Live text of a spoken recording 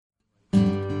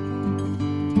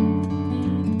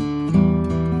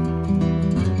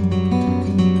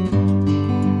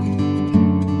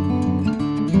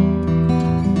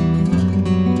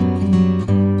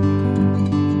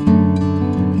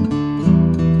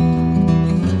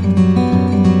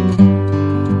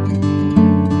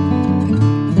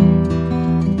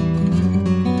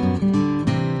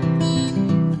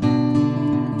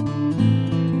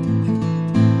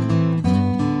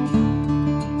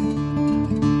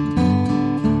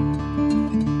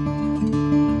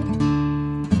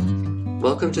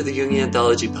Welcome to the Jungian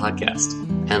Anthology Podcast,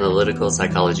 analytical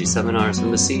psychology seminars from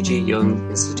the C.G.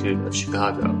 Jung Institute of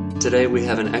Chicago. Today we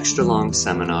have an extra-long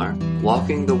seminar,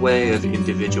 Walking the Way of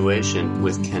Individuation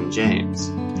with Ken James,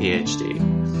 Ph.D.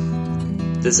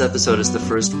 This episode is the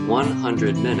first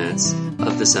 100 minutes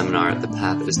of the seminar The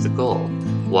Path is the Goal,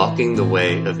 Walking the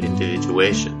Way of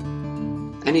Individuation.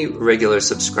 Any regular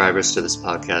subscribers to this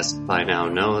podcast by now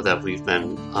know that we've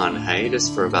been on hiatus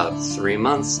for about 3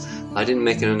 months. I didn't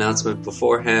make an announcement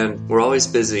beforehand. We're always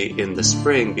busy in the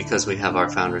spring because we have our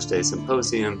Founders Day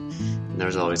Symposium, and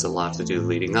there's always a lot to do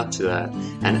leading up to that.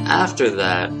 And after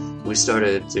that, we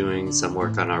started doing some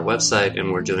work on our website,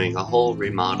 and we're doing a whole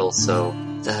remodel, so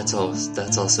that's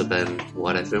also been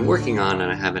what I've been working on,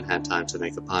 and I haven't had time to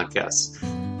make a podcast.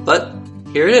 But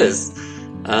here it is.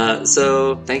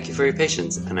 So thank you for your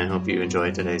patience, and I hope you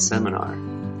enjoyed today's seminar.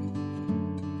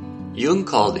 Jung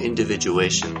called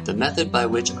individuation the method by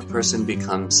which a person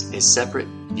becomes a separate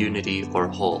unity or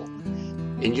whole.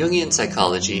 In Jungian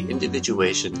psychology,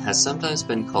 individuation has sometimes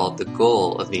been called the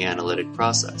goal of the analytic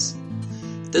process.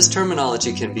 This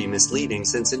terminology can be misleading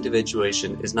since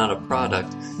individuation is not a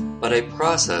product, but a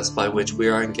process by which we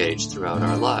are engaged throughout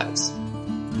our lives.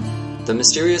 The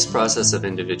mysterious process of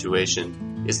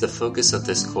individuation is the focus of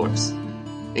this course.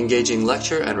 Engaging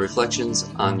lecture and reflections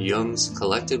on Jung's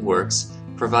collected works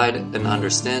provide an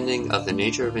understanding of the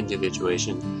nature of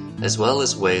individuation as well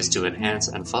as ways to enhance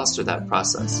and foster that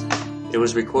process. It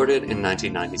was recorded in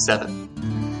 1997.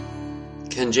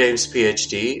 Ken James,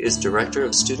 Ph.D., is Director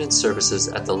of Student Services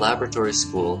at the Laboratory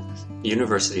School,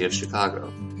 University of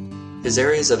Chicago. His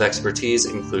areas of expertise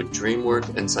include dream work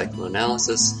and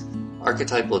psychoanalysis,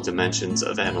 archetypal dimensions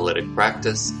of analytic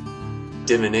practice,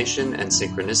 divination and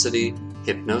synchronicity,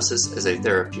 hypnosis as a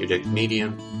therapeutic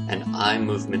medium, and eye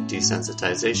movement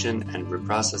desensitization and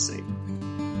reprocessing.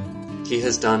 He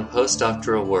has done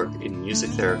postdoctoral work in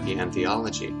music therapy and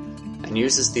theology, and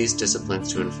uses these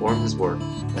disciplines to inform his work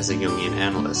as a Jungian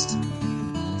analyst.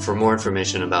 For more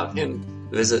information about him,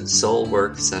 visit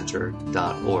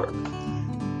soulworkcenter.org.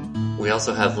 We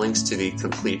also have links to the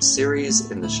complete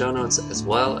series in the show notes as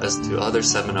well as to other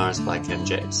seminars by Ken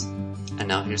James. And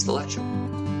now here's the lecture.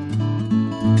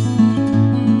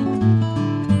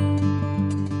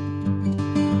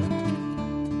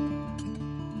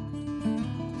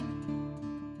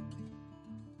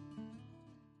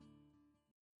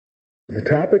 The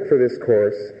topic for this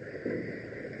course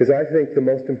is, I think, the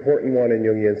most important one in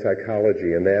Jungian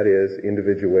psychology, and that is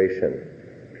individuation.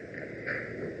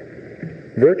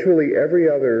 Virtually every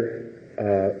other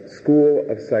school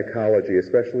of psychology,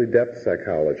 especially depth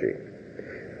psychology,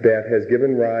 that has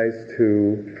given rise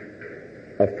to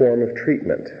a form of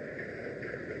treatment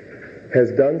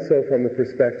has done so from the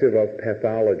perspective of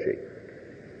pathology,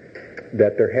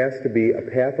 that there has to be a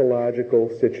pathological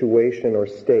situation or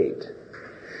state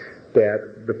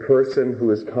that the person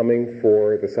who is coming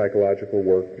for the psychological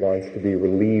work wants to be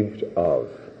relieved of.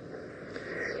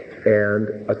 And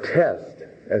a test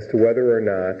as to whether or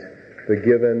not the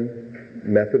given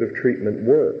method of treatment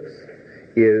works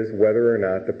is whether or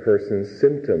not the person's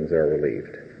symptoms are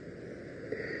relieved.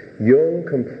 Jung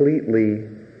completely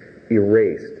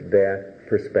erased that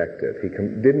perspective.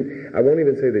 I won't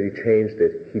even say that he changed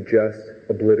it, he just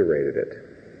obliterated it.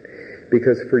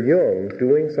 Because for Jung,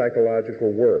 doing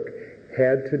psychological work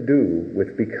had to do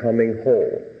with becoming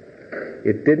whole.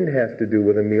 It didn't have to do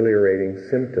with ameliorating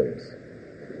symptoms.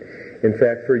 In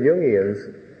fact, for Jungians,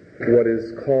 what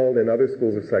is called in other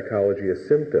schools of psychology a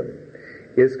symptom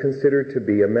is considered to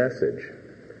be a message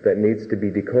that needs to be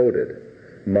decoded,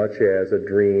 much as a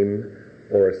dream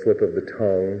or a slip of the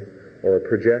tongue or a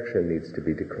projection needs to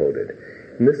be decoded.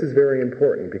 And this is very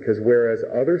important because whereas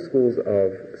other schools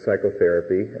of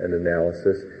psychotherapy and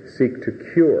analysis seek to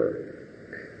cure,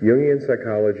 Jungian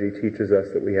psychology teaches us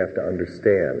that we have to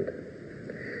understand.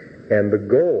 And the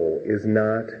goal is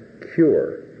not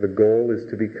cure. The goal is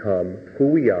to become who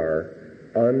we are,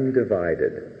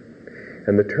 undivided.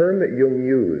 And the term that Jung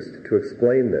used to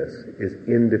explain this is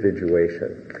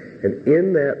individuation. And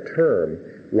in that term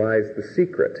lies the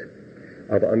secret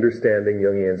of understanding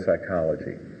Jungian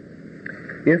psychology.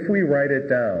 If we write it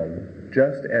down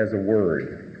just as a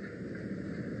word,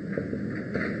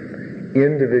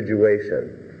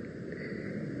 individuation,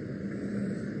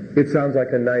 it sounds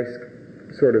like a nice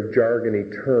sort of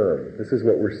jargony term. This is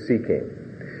what we're seeking.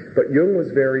 But Jung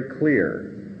was very clear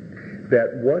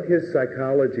that what his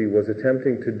psychology was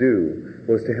attempting to do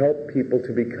was to help people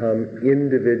to become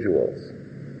individuals,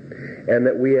 and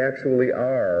that we actually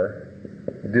are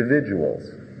individuals.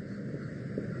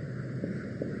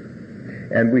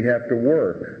 And we have to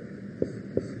work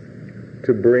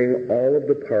to bring all of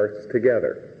the parts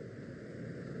together.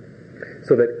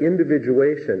 So that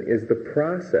individuation is the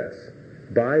process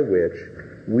by which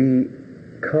we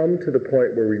come to the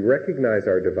point where we recognize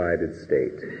our divided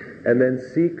state and then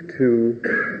seek to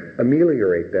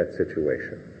ameliorate that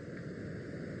situation.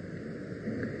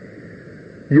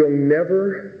 Jung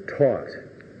never taught,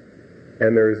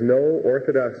 and there is no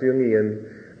orthodox Jungian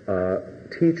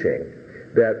teaching,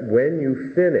 that when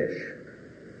you finish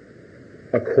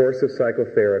a course of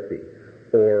psychotherapy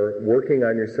or working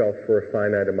on yourself for a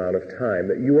finite amount of time,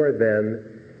 that you are then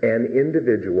an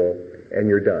individual and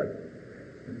you're done.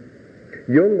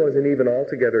 Jung wasn't even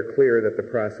altogether clear that the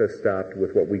process stopped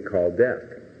with what we call death.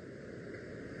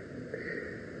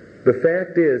 The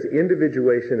fact is,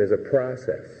 individuation is a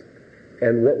process,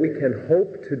 and what we can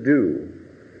hope to do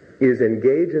is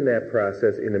engage in that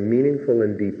process in a meaningful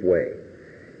and deep way.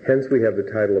 Hence we have the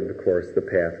title of the course, The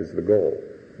Path is the Goal,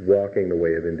 Walking the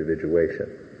Way of Individuation.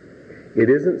 It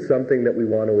isn't something that we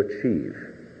want to achieve.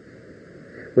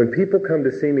 When people come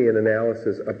to see me in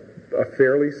analysis, a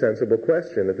fairly sensible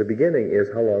question at the beginning is,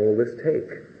 how long will this take?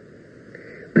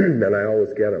 And I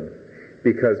always get them.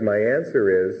 Because my answer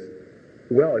is,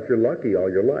 well, if you're lucky, all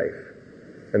your life.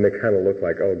 And they kind of look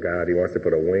like, oh God, he wants to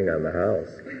put a wing on the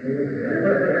house.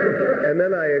 And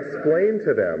then I explain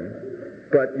to them,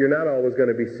 but you're not always going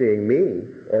to be seeing me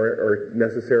or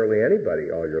necessarily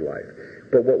anybody all your life.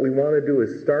 But what we want to do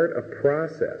is start a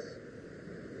process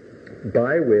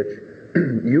by which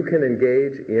you can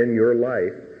engage in your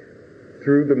life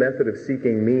through the method of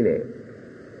seeking meaning.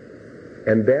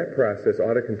 And that process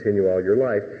ought to continue all your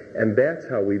life, and that's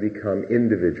how we become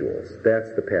individuals.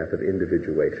 That's the path of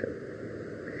individuation.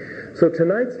 So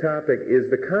tonight's topic is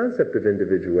the concept of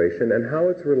individuation and how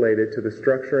it's related to the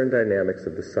structure and dynamics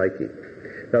of the psyche.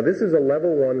 Now this is a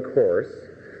level 1 course,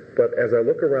 but as I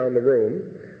look around the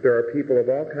room, there are people of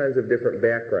all kinds of different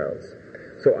backgrounds.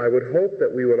 So I would hope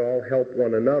that we would all help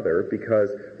one another,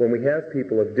 because when we have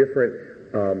people of different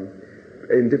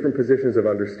in different positions of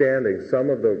understanding, some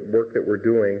of the work that we're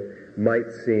doing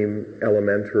might seem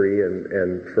elementary,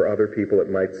 and for other people it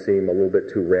might seem a little bit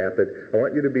too rapid. I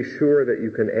want you to be sure that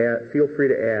you can feel free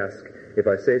to ask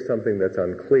if I say something that's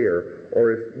unclear,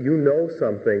 or if you know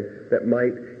something that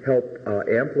might help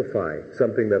amplify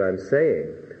something that I'm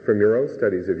saying from your own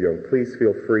studies of Jung. Please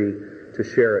feel free to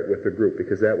share it with the group,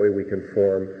 because that way we can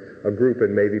form a group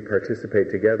and maybe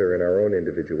participate together in our own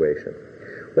individuation.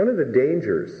 One of the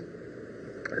dangers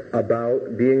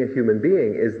about being a human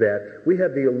being is that we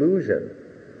have the illusion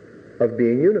of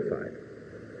being unified.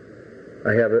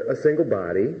 I have a single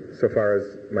body, so far as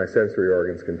my sensory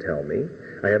organs can tell me.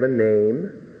 I have a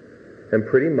name, and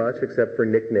pretty much, except for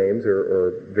nicknames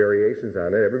or variations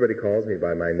on it, everybody calls me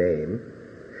by my name.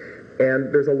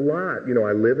 And there's a lot,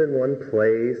 I live in one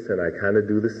place, and I kind of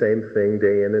do the same thing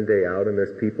day in and day out, and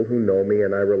there's people who know me,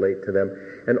 and I relate to them.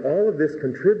 And all of this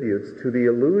contributes to the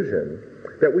illusion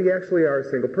that we actually are a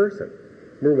single person.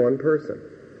 We're one person.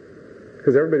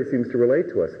 Because everybody seems to relate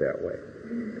to us that way.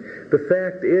 The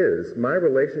fact is, my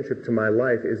relationship to my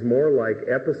life is more like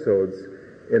episodes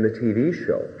in a TV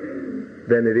show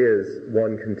than it is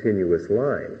one continuous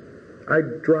line. I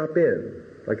drop in,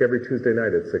 like every Tuesday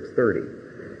night at 6:30.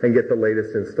 And get the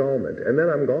latest installment, and then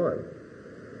I'm gone.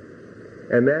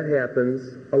 And that happens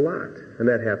a lot, and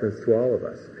that happens to all of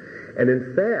us. And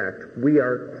in fact, we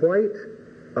are quite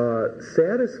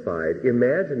satisfied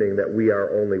imagining that we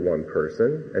are only one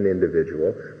person, an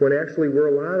individual, when actually we're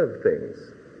a lot of things,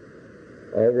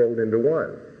 all rolled into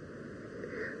one.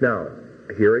 Now,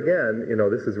 here again,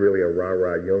 this is really a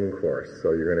rah-rah Jung course,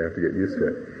 so you're going to have to get used to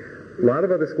it. A lot of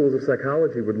other schools of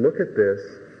psychology would look at this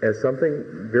as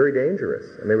something very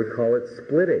dangerous, and they would call it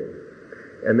splitting.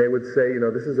 And they would say,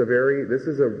 this is a very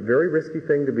risky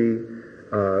thing to be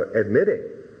admitting,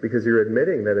 because you're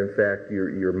admitting that in fact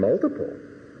you're multiple.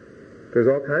 There's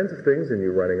all kinds of things in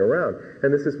you running around.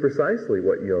 And this is precisely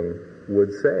what Jung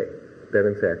would say, that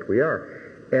in fact we are.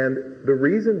 And the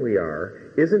reason we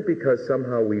are isn't because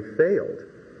somehow we failed,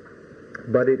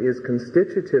 but it is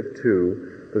constitutive to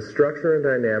the structure and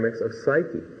dynamics of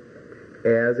psyche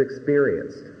as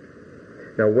experienced.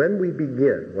 Now when we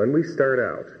start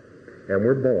out and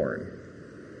we're born,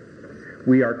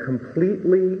 we are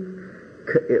completely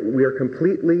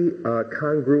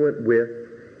congruent with,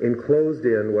 enclosed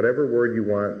in, whatever word you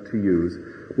want to use,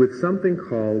 with something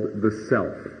called the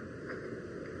self.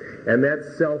 And that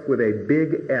self with a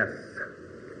big S.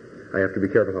 I have to be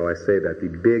careful how I say that. The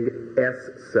big S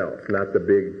self, not the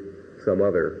big some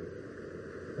other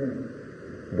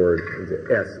word,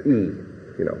 S-E,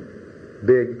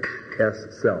 big S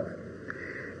self.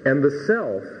 And the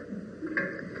self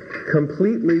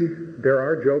completely, there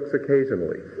are jokes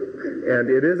occasionally, and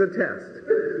it is a test,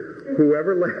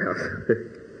 Whoever laughs.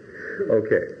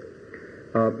 Okay.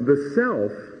 The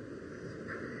self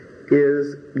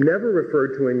is never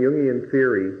referred to in Jungian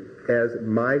theory as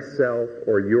myself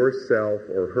or yourself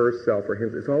or herself or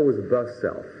him. It's always the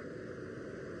self.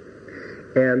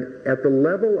 And at the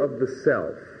level of the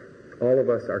self, all of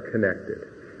us are connected.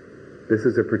 This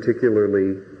is a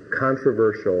particularly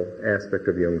controversial aspect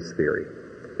of Jung's theory,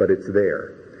 but it's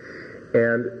there.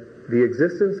 And the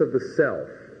existence of the self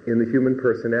in the human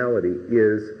personality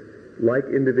is, like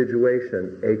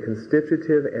individuation, a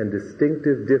constitutive and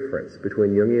distinctive difference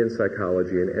between Jungian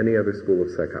psychology and any other school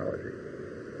of psychology.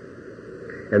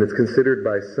 And it's considered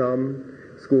by some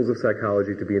schools of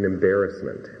psychology to be an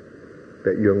embarrassment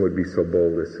that Jung would be so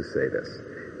bold as to say this.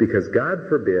 Because, God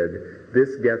forbid,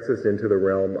 this gets us into the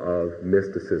realm of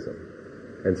mysticism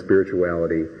and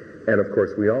spirituality. And of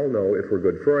course, we all know, if we're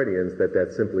good Freudians, that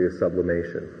that's simply a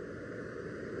sublimation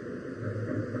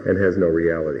and has no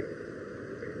reality.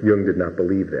 Jung did not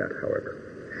believe that, however.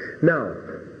 Now,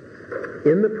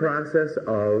 in the process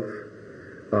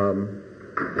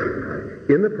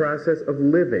of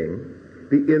living,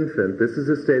 the infant, this is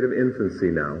a state of infancy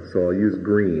now, so I'll use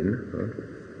green.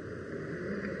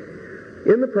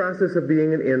 In the process of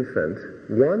being an infant,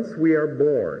 once we are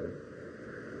born,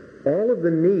 all of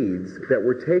the needs that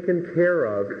were taken care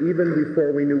of even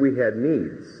before we knew we had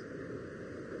needs,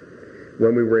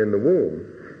 when we were in the womb,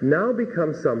 now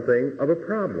become something of a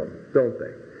problem, don't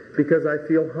they? Because I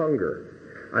feel hunger.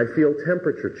 I feel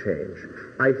temperature change.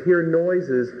 I hear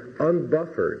noises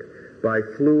unbuffered by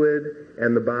fluid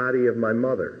and the body of my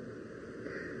mother.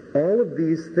 All of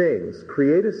these things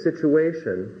create a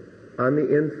situation on the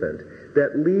infant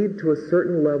that lead to a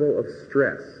certain level of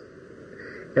stress.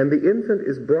 And the infant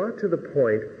is brought to the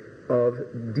point of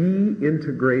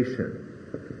de-integration.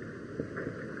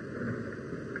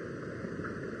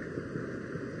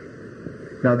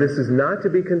 Now, this is not to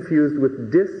be confused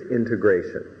with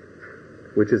disintegration,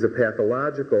 which is a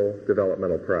pathological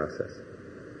developmental process.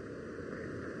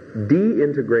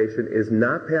 De-integration is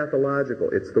not pathological.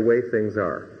 It's the way things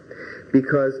are.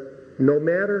 Because no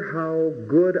matter how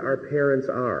good our parents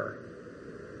are,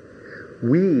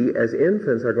 we, as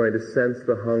infants, are going to sense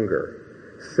the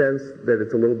hunger, sense that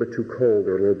it's a little bit too cold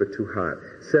or a little bit too hot,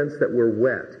 sense that we're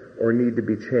wet or need to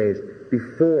be changed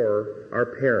before our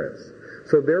parents.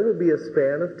 So there will be a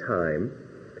span of time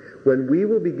when we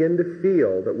will begin to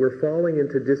feel that we're falling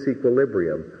into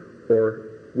disequilibrium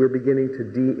or we're beginning to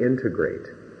de-integrate.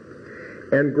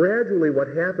 And gradually what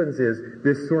happens is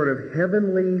this sort of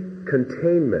heavenly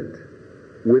containment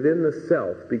within the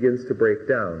self begins to break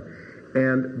down.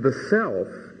 And the self,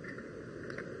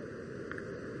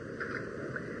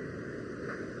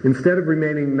 instead of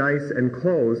remaining nice and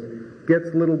closed,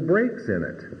 gets little breaks in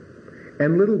it.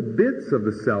 And little bits of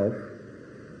the self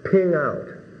ping out.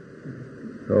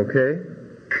 Okay?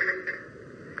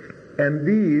 And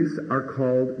these are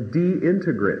called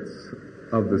de-integrates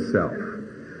of the self.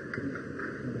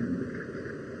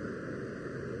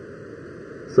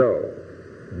 So,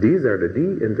 these are the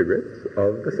de-integrates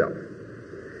of the self.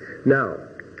 Now,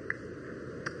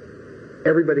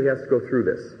 everybody has to go through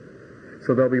this.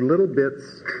 So there'll be little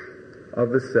bits of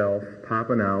the self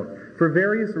popping out for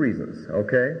various reasons,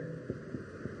 okay?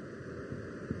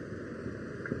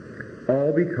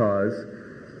 All because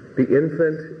the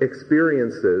infant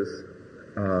experiences,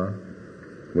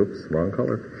 wrong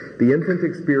color. The infant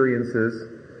experiences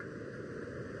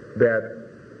that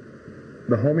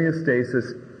the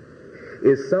homeostasis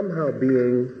is somehow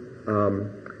being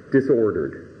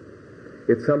disordered.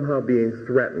 It's somehow being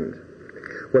threatened.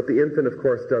 What the infant, of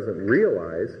course, doesn't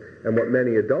realize, and what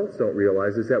many adults don't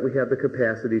realize, is that we have the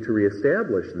capacity to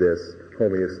reestablish this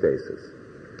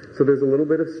homeostasis. So there's a little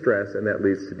bit of stress, and that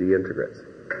leads to de-integrates.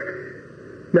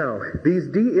 Now, these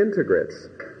de-integrates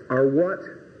are what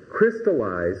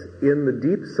crystallize in the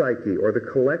deep psyche, or the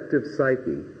collective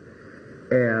psyche,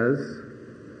 as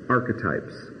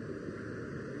archetypes.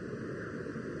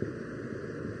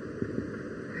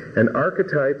 And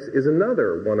archetypes is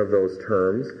another one of those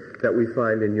terms that we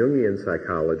find in Jungian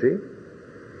psychology,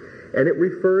 and it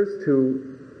refers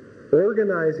to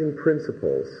organizing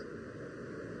principles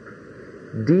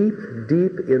deep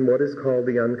in what is called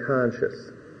the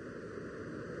unconscious.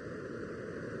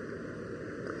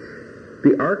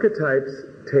 The archetypes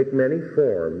take many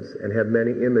forms and have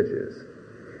many images,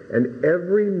 and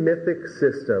every mythic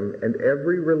system and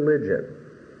every religion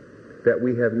that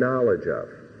we have knowledge of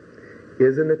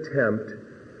is an attempt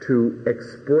to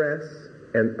express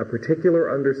a particular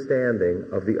understanding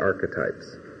of the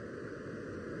archetypes.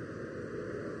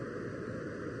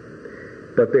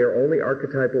 but they are only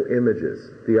archetypal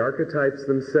images. The archetypes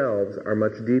themselves are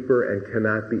much deeper and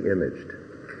cannot be imaged.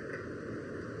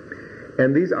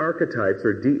 And these archetypes,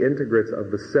 or deintegrates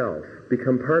of the self,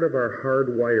 become part of our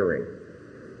hard wiring.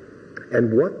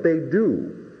 And what they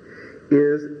do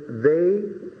is they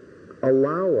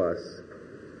allow us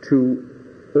to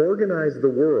organize the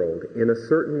world in a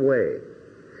certain way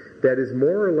that is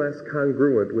more or less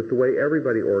congruent with the way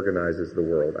everybody organizes the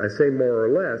world. I say more or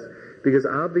less because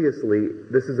obviously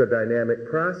this is a dynamic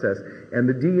process, and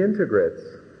the deintegrates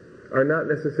are not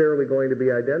necessarily going to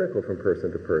be identical from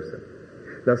person to person.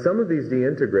 Now, some of these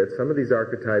deintegrates, some of these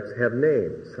archetypes have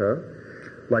names,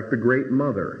 like the Great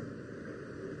Mother.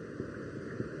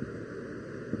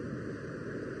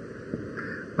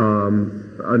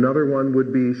 Another one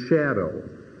would be Shadow.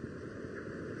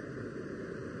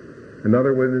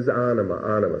 Another one is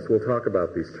Animus. We'll talk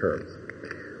about these terms.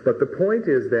 But the point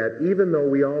is that even though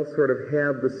we all sort of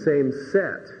have the same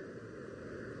set,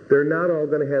 they're not all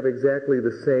going to have exactly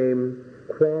the same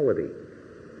quality.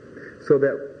 So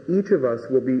that each of us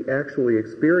will be actually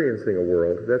experiencing a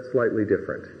world that's slightly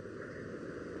different.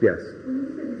 Yes? When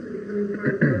you said this was becoming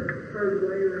part of our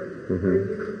hardwiring, are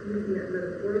you just using that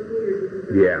metaphorically, or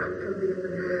is it something of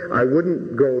the neural? I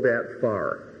wouldn't go that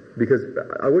far. Because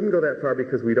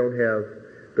we don't have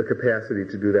the capacity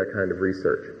to do that kind of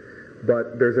research.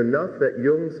 But there's enough that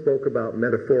Jung spoke about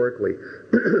metaphorically,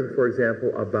 for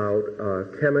example, about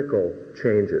chemical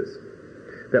changes,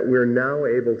 that we're now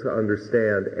able to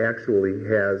understand actually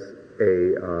has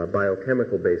a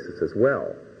biochemical basis as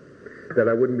well,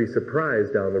 that I wouldn't be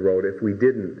surprised down the road if we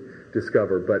didn't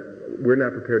discover, but we're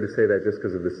not prepared to say that just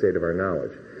because of the state of our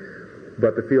knowledge.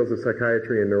 But the fields of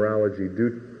psychiatry and neurology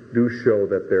do show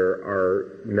that there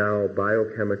are now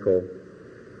biochemical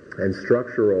and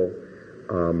structural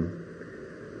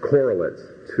correlates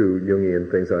to Jungian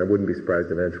things, and I wouldn't be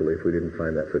surprised eventually if we didn't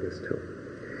find that for this too.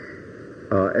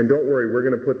 And don't worry, we're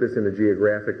going to put this in a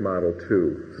geographic model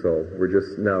too, so we're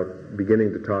just now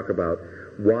beginning to talk about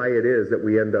why it is that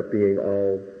we end up being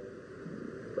all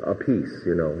a piece,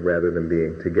 rather than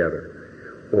being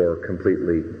together or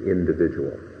completely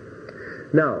individual.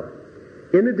 Now,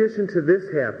 in addition to this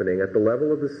happening at the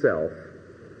level of the self,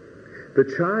 the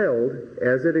child,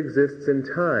 as it exists in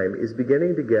time, is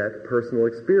beginning to get personal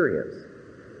experience.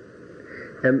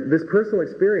 And this personal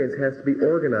experience has to be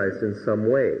organized in some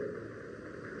way.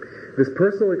 This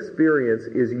personal experience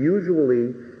is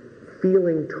usually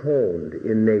feeling toned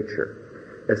in nature,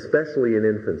 especially in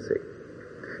infancy.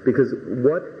 Because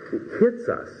what hits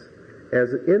us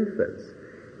as infants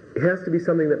has to be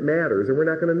something that matters, and we're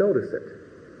not going to notice it.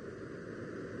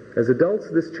 As adults,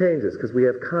 this changes because we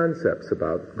have concepts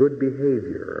about good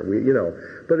behavior.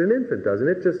 But an infant doesn't.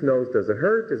 It just knows, does it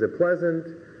hurt? Is it pleasant?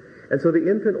 And so the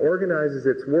infant organizes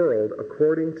its world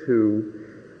according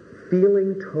to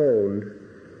feeling toned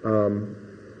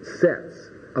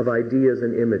sets of ideas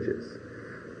and images.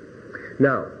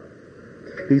 Now,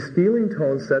 these feeling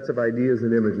toned sets of ideas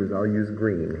and images, I'll use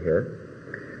green here,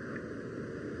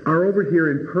 are over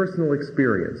here in personal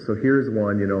experience. So here's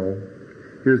one,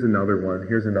 here's another one,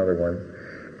 here's another one.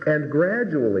 And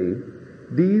gradually,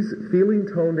 these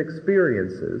feeling-toned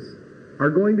experiences are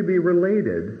going to be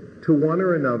related to one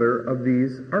or another of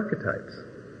these archetypes.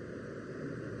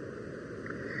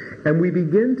 And we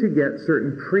begin to get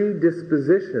certain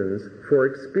predispositions for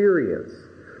experience.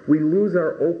 We lose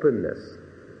our openness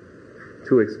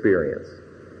to experience.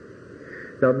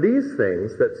 Now, these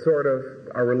things that sort of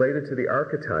are related to the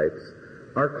archetypes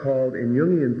are called, in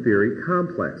Jungian theory,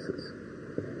 complexes.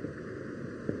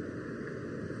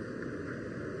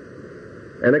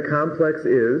 And a complex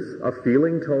is a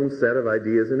feeling-toned set of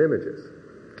ideas and images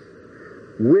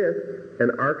with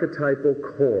an archetypal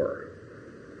core.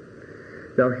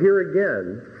 Now here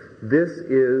again, this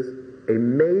is a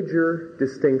major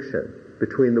distinction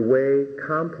between the way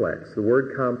complex, the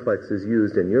word complex, is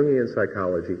used in Jungian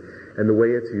psychology and the way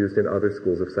it's used in other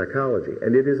schools of psychology.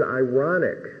 And it is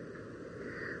ironic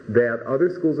that other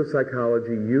schools of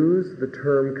psychology use the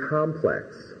term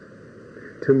complex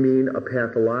to mean a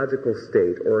pathological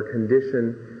state or a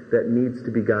condition that needs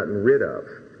to be gotten rid of,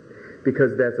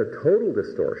 because that's a total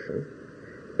distortion,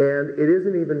 and it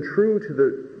isn't even true to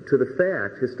the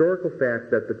historical fact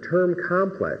that the term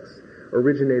complex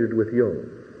originated with Jung.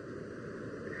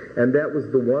 And that was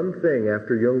the one thing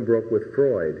after Jung broke with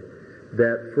Freud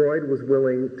that Freud was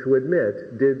willing to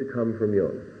admit did come from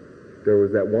Jung. There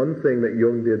was that one thing that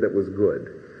Jung did that was good,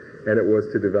 and it was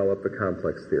to develop the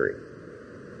complex theory.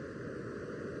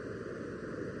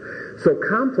 So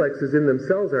complexes in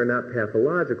themselves are not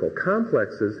pathological.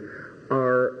 Complexes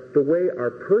are the way our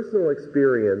personal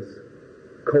experience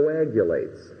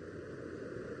coagulates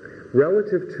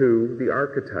relative to the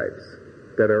archetypes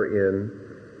that are in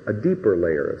a deeper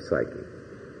layer of psyche,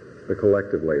 the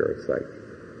collective layer of psyche.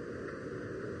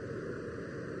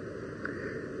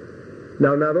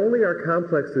 Now, not only are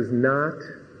complexes not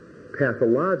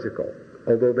pathological,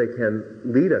 although they can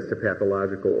lead us to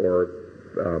pathological or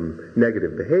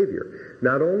negative behavior,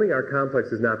 not only are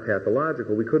complexes not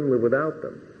pathological, we couldn't live without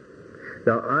them.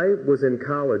 Now, I was in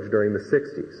college during the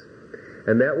 60s,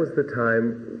 and that was the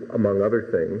time, among other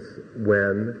things,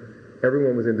 when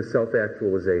everyone was into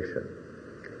self-actualization.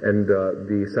 And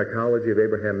the psychology of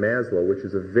Abraham Maslow, which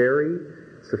is a very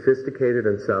sophisticated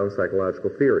and sound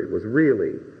psychological theory, was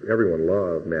really, everyone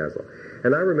loved Maslow.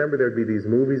 And I remember there'd be these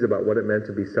movies about what it meant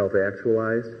to be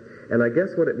self-actualized, and I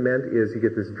guess what it meant is you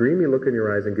get this dreamy look in your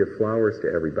eyes and give flowers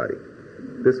to everybody.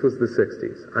 This was the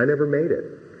 60s. I never made it,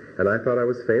 and I thought I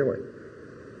was failing.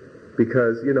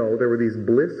 Because, you know, there were these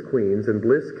bliss queens and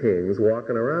bliss kings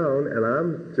walking around, and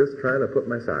I'm just trying to put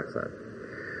my socks on.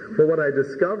 Well, what I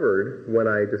discovered when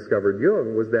I discovered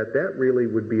Jung was that that really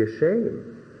would be a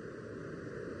shame.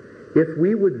 If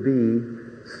we would be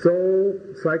so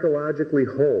psychologically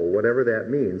whole, whatever that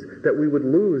means, that we would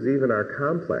lose even our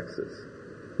complexes.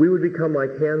 We would become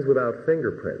like hands without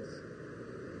fingerprints.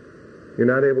 You're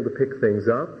not able to pick things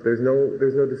up. There's no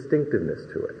distinctiveness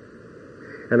to it.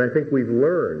 And I think we've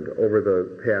learned over the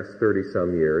past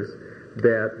 30-some years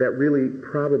that that really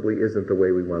probably isn't the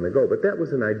way we want to go. But that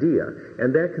was an idea,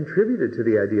 and that contributed to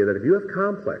the idea that if you have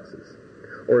complexes,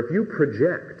 or if you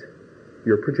project,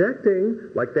 you're projecting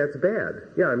like that's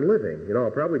bad. Yeah, I'm living. You know,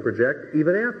 I'll probably project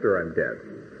even after I'm dead.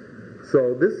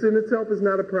 So this in itself is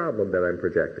not a problem that I'm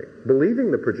projecting. Believing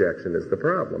the projection is the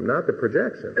problem, not the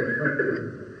projection.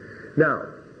 Now,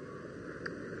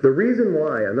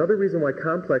 another reason why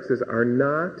complexes are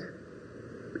not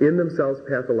in themselves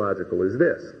pathological is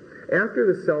this. After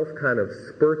the self kind of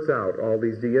spurts out all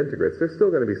these deintegrates, there's still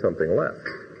going to be something left.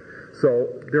 So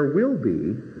there will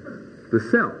be the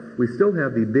self. We still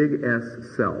have the big S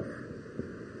self,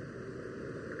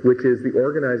 which is the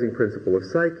organizing principle of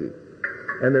psyche.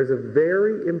 And there's a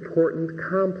very important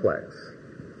complex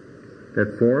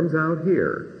that forms out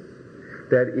here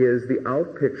that is the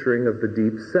outpicturing of the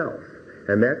deep self.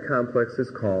 And that complex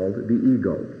is called the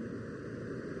ego,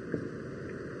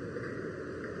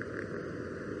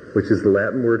 which is the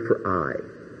Latin word for I.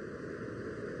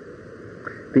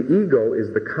 The ego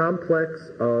is the complex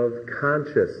of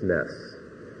consciousness.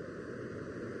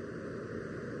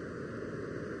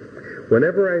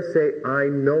 Whenever I say I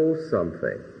know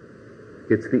something,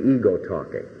 it's the ego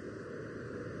talking.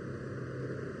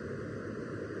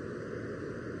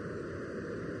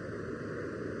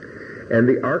 And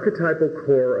the archetypal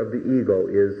core of the ego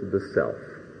is the self.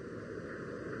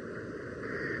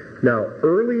 Now,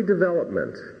 early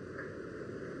development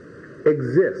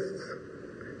exists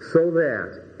so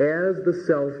that as the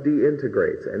self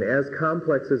deintegrates and as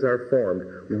complexes are formed,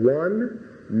 one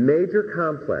major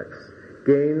complex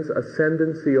gains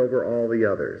ascendancy over all the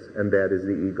others, and that is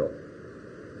the ego.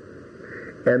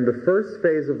 And the first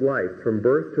phase of life, from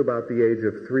birth to about the age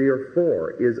of 3 or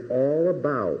 4, is all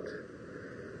about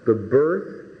the birth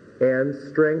and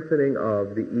strengthening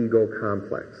of the ego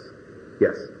complex.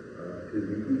 Yes? Is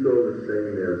the ego the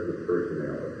same as the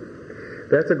personality?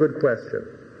 That's a good question.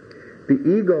 The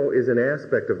ego is an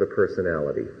aspect of the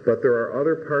personality, but there are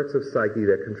other parts of psyche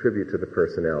that contribute to the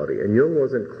personality. And Jung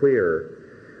wasn't clear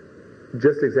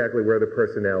just exactly where the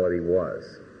personality was.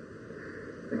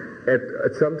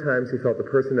 At sometimes he felt the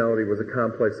personality was a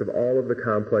complex of all of the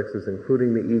complexes,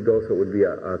 including the ego, so it would be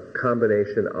a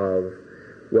combination of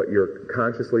what you're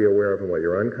consciously aware of and what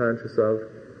you're unconscious of.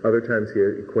 Other times he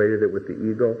equated it with the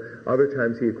ego. Other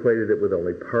times he equated it with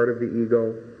only part of the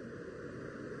ego,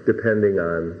 depending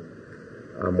on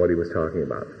what he was talking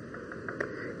about.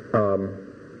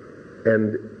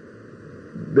 And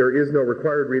there is no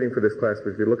required reading for this class,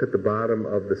 but if you look at the bottom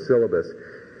of the syllabus,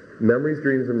 Memories,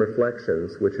 Dreams, and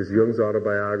Reflections, which is Jung's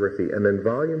autobiography, and then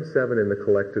Volume 7 in the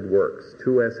Collected Works,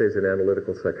 2 essays in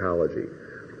analytical psychology,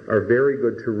 are very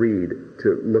good to read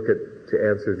to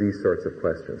answer these sorts of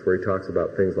questions, where he talks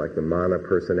about things like the mana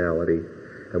personality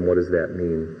and what does that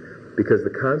mean. Because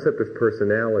the concept of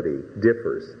personality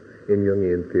differs in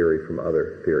Jungian theory from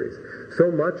other theories.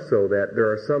 So much so that there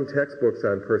are some textbooks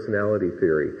on personality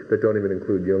theory that don't even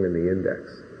include Jung in the index,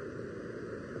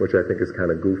 which I think is kind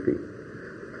of goofy.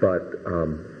 But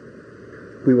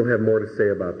we will have more to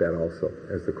say about that also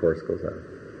as the course goes on.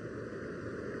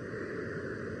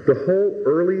 The whole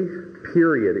early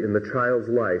period in the child's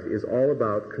life is all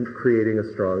about creating a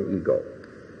strong ego.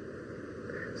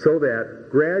 So that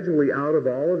gradually out of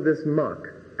all of this muck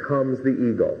comes the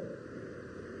ego.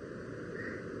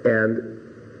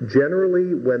 And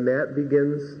Generally, when that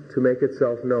begins to make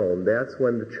itself known, that's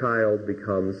when the child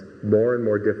becomes more and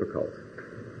more difficult.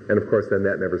 And of course, then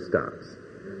that never stops.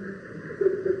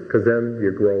 Because then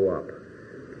you grow up,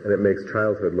 and it makes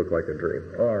childhood look like a dream.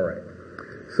 All right.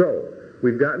 So,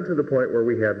 we've gotten to the point where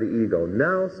we have the ego.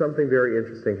 Now something very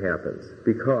interesting happens,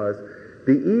 because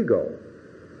the ego,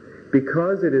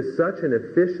 because it is such an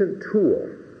efficient tool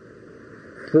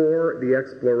for the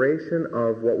exploration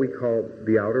of what we call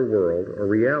the outer world or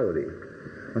reality,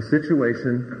 a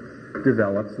situation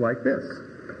develops like this.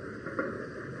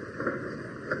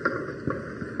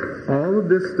 All of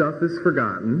this stuff is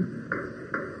forgotten,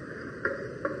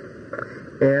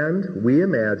 and we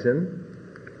imagine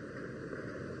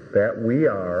that we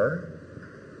are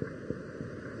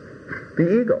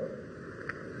the ego.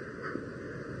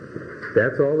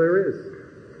 That's all there is.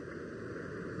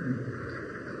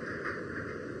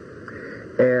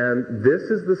 And this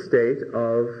is the state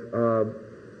of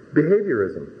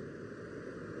behaviorism.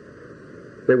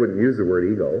 They wouldn't use the word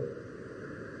ego,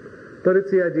 but it's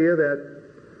the idea that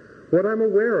what I'm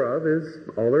aware of is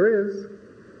all there is.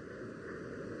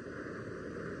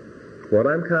 What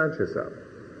I'm conscious of.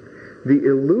 The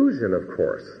illusion, of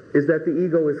course, is that the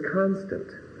ego is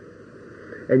constant.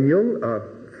 And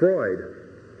Freud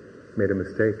made a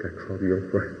mistake. I called Jung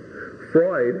Freud.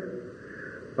 Freud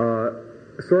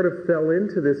sort of fell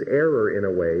into this error in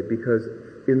a way, because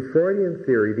in Freudian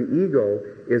theory, the ego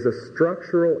is a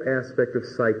structural aspect of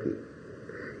psyche.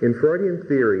 In Freudian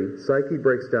theory, psyche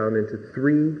breaks down into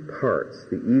three parts: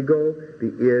 the ego,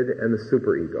 the id, and the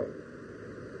superego.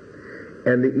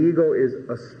 And the ego is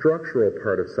a structural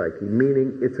part of psyche,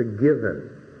 meaning it's a given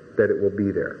that it will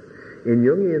be there. In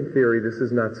Jungian theory, this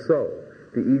is not so.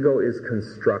 The ego is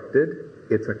constructed.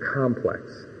 It's a complex.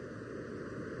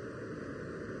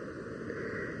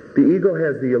 The ego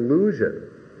has the illusion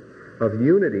of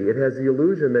unity. It has the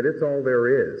illusion that it's all there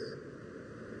is.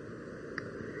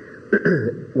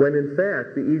 When in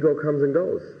fact, the ego comes and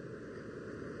goes.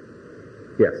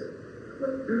 Yes?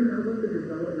 What the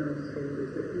developmental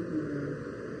stages that people have,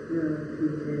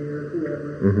 Piaget or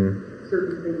whoever,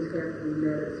 certain things have to be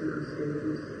met at certain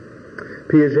stages?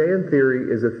 Piagetian theory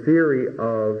is a theory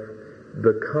of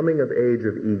the coming of age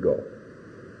of ego.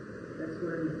 That's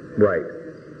what I'm Right.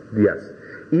 asking. Yes.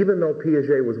 Even though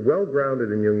Piaget was well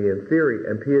grounded in Jungian theory,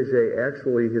 and Piaget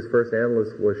actually, his first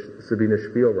analyst was Sabine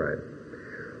Spielrein,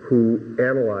 who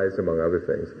analyzed, among other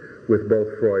things, with both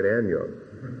Freud and Jung.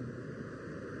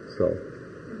 So,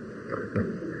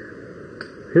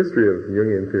 history of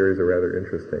Jungian theory is a rather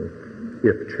interesting,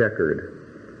 if checkered,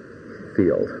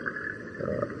 field.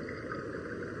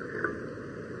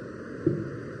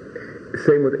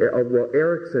 Same with,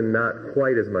 Erikson, not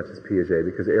quite as much as Piaget,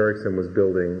 because Erikson was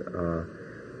building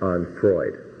on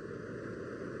Freud.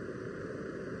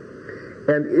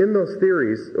 And in those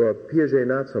theories, Piaget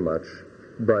not so much,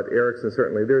 but Erikson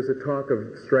certainly, there's a talk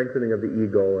of strengthening of the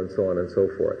ego and so on and so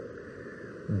forth.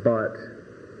 But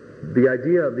the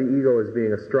idea of the ego as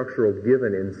being a structural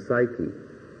given in psyche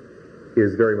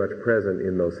is very much present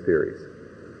in those theories.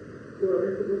 Well,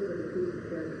 if it looks like a piece of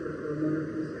patchwork or another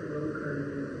piece of road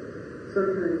carving,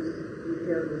 sometimes you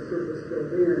have the surface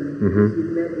filled in because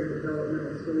you've met your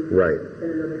developmental stages. Right. And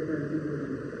another time you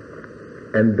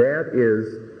wouldn't. And that is,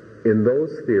 in those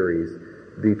theories,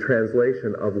 the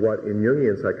translation of what in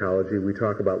Jungian psychology we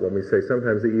talk about when we say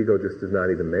sometimes the ego just is not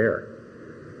even there.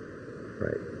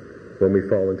 Right. When we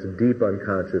fall into deep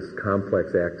unconscious,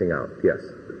 complex acting out. Yes?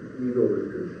 The ego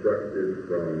is constructed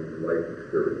from life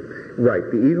experience. Right.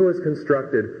 The ego is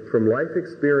constructed from life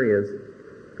experience,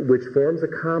 which forms a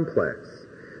complex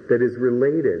that is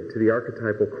related to the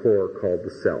archetypal core called the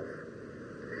self.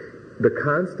 The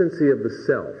constancy of the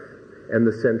self and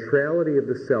the centrality of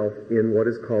the self in what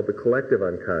is called the collective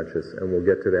unconscious, and we'll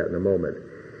get to that in a moment,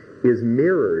 is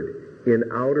mirrored in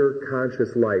outer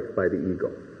conscious life by the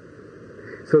ego.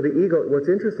 So the ego, what's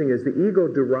interesting is the ego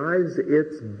derives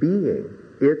its being,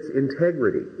 its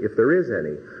integrity, if there is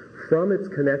any, from its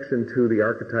connection to the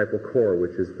archetypal core,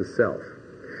 which is the self.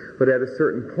 But at a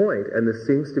certain point, and this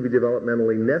seems to be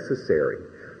developmentally necessary,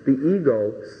 the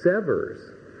ego severs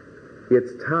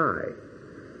its tie,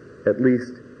 at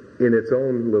least in its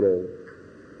own little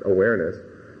awareness,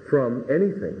 from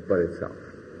anything but itself.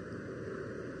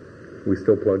 We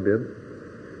still plugged in?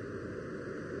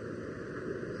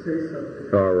 Say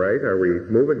something. All right, are we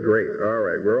moving? Great. All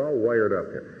right, we're all wired up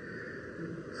here.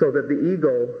 So that the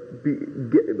ego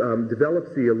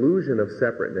develops the illusion of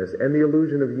separateness and the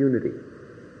illusion of unity.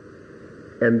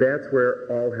 And that's where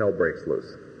all hell breaks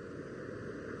loose.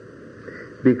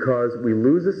 Because we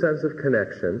lose a sense of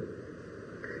connection,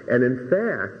 and in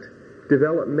fact,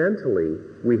 developmentally,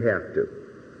 we have to.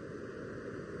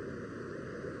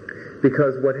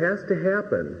 Because what has to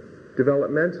happen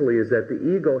developmentally is that the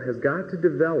ego has got to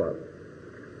develop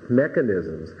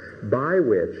mechanisms by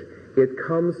which it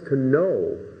comes to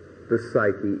know the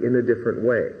psyche in a different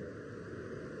way.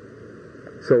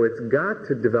 So it's got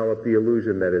to develop the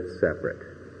illusion that it's separate,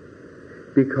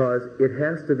 because it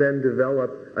has to then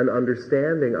develop an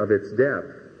understanding of its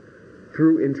depth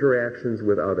through interactions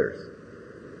with others.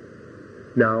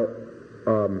 Now,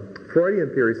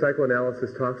 Freudian theory,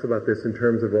 psychoanalysis, talks about this in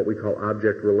terms of what we call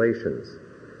object relations.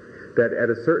 That at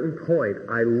a certain point,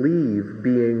 I leave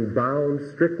being bound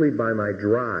strictly by my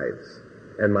drives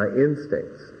and my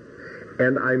instincts,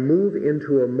 and I move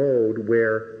into a mode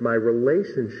where my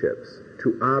relationships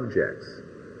to objects,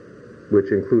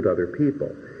 which include other people,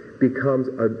 becomes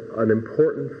an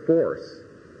important force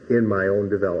in my own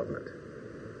development.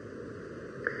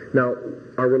 Now,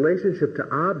 our relationship to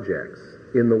objects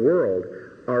in the world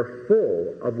are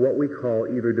full of what we call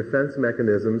either defense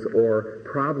mechanisms or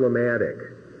problematic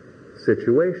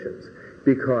situations,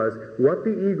 because what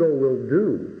the ego will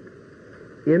do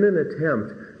in an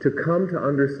attempt to come to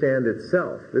understand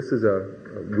itself, this is a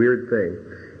weird thing,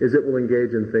 is it will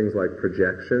engage in things like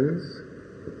projections,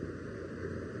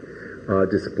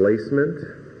 displacement.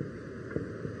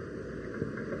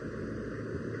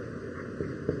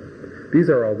 These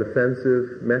are all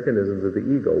defensive mechanisms of the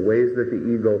ego, ways that the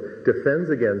ego defends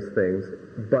against things,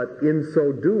 but in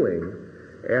so doing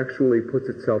actually puts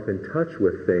itself in touch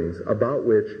with things about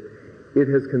which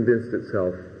it has convinced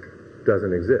itself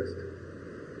doesn't exist.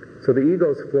 So the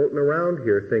ego's floating around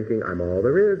here thinking, I'm all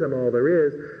there is,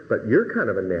 but you're kind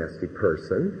of a nasty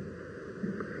person,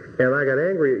 and I got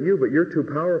angry at you, but you're too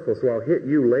powerful, so I'll hit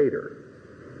you later.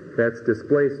 That's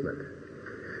displacement.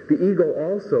 The ego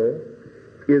also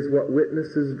is what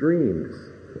witnesses dreams.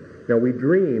 Now, we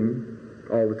dream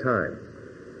all the time,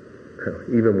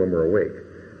 even when we're awake,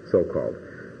 so-called.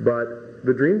 But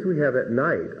the dreams we have at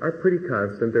night are pretty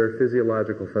constant. They're a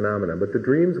physiological phenomenon. But the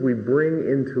dreams we bring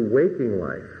into waking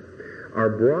life are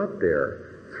brought there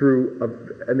through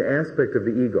an aspect of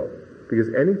the ego.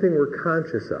 Because anything we're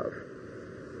conscious of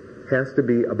has to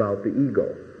be about the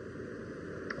ego.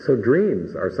 So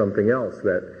dreams are something else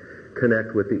that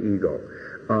connect with the ego.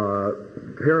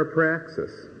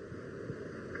 Parapraxis,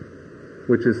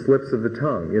 which is slips of the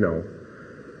tongue,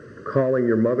 calling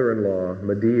your mother-in-law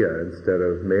Medea instead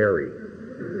of Mary,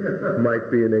 might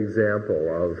be an example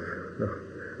of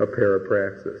a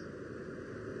parapraxis.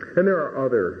 And there are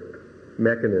other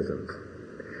mechanisms.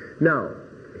 Now,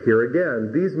 here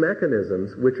again, these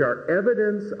mechanisms, which are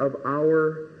evidence of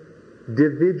our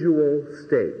individual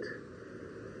state,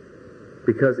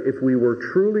 because if we were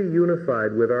truly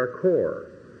unified with our core,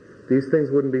 these things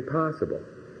wouldn't be possible.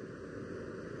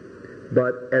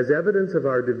 But as evidence of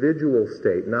our individual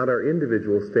state, not our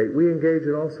individual state, we engage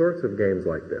in all sorts of games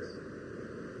like this.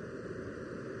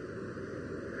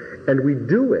 And we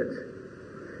do it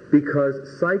because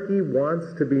psyche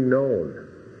wants to be known.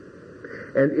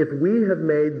 And if we have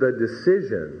made the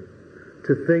decision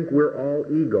to think we're all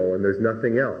ego and there's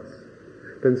nothing else,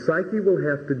 then psyche will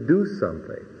have to do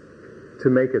something to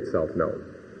make itself known.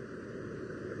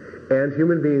 And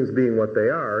human beings being what they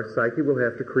are, psyche will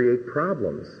have to create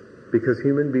problems, because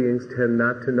human beings tend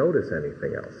not to notice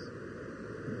anything else.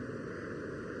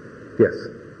 Yes?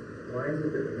 Why is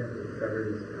it that we have to discover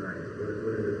these times?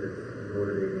 What is it that's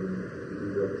motivating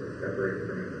the ego to separate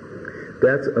from its core?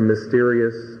 That's a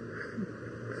mysterious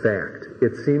fact.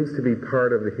 It seems to be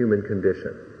part of the human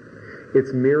condition.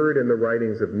 It's mirrored in the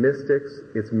writings of mystics.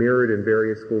 It's mirrored in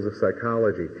various schools of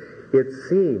psychology. It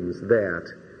seems that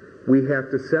we have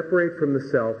to separate from the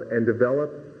self and develop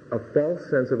a false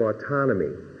sense of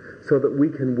autonomy so that we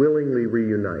can willingly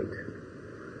reunite.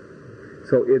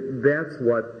 So that's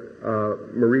what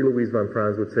Marie-Louise von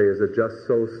Franz would say is a just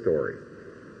so story.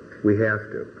 We have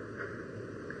to.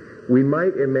 We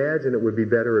might imagine it would be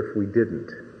better if we didn't,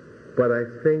 but I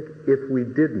think if we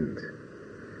didn't,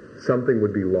 something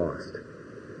would be lost.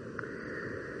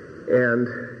 And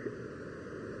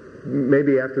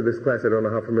maybe after this class, I don't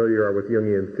know how familiar you are with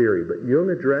Jungian theory, but Jung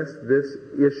addressed this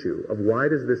issue of why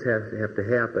does this have to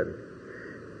happen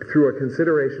through a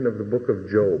consideration of the book of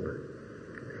Job.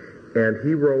 And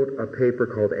he wrote a paper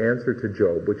called Answer to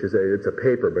Job, which is it's a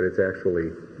paper, but it's actually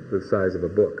the size of a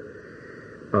book.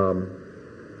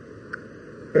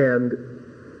 And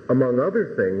among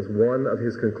other things, one of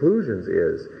his conclusions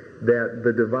is that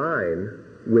the divine,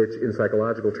 which in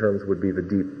psychological terms would be the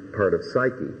deep part of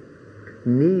psyche,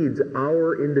 needs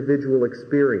our individual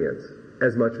experience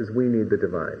as much as we need the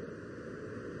divine.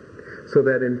 So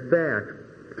that in fact,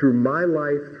 through my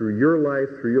life, through your life,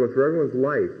 through everyone's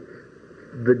life,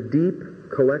 the deep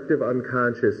collective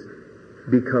unconscious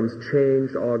becomes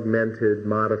changed, augmented,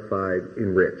 modified,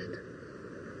 enriched.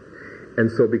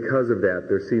 And so because of that,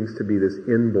 there seems to be this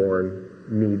inborn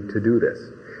need to do this.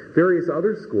 Various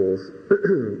other schools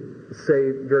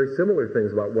say very similar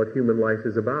things about what human life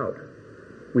is about.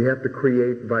 We have to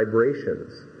create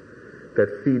vibrations that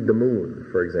feed the moon,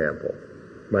 for example.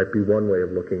 Might be one way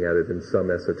of looking at it in some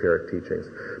esoteric teachings.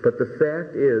 But the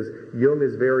fact is, Jung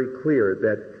is very clear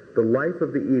that the life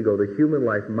of the ego, the human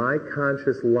life, my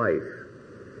conscious life,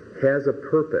 has a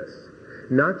purpose.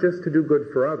 Not just to do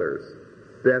good for others,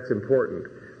 that's important,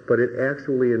 but it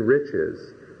actually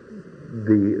enriches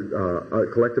the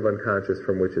collective unconscious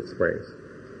from which it springs.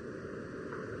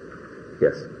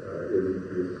 Yes? In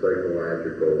the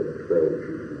psychological approach,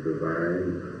 is the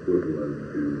divine equivalent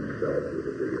to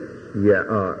self-reliance? Yeah,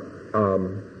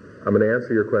 I'm going to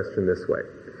answer your question this way.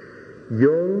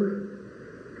 Jung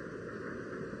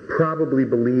probably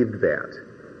believed that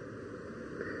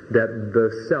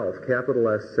the self, capital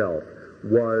S self,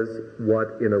 was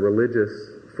what in a religious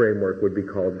framework would be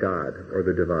called God or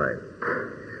the divine.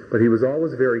 But he was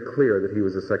always very clear that he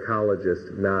was a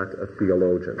psychologist, not a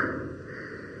theologian.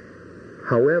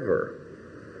 However,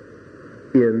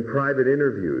 in private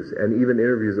interviews, and even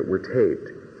interviews that were taped,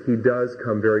 he does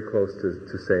come very close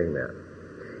to saying that.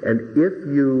 And if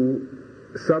you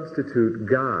substitute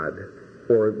God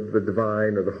or the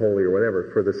divine or the holy or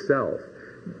whatever for the self,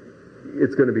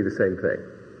 it's going to be the same thing.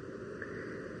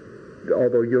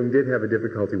 Although Jung did have a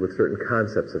difficulty with certain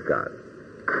concepts of God.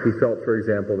 He felt, for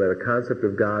example, that a concept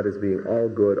of God as being all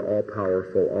good, all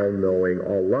powerful, all knowing,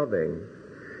 all loving,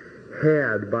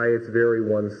 had, by its very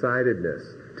one-sidedness,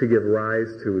 to give rise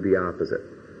to the opposite.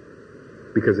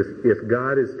 Because if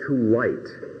God is too light,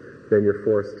 then you're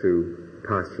forced to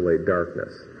postulate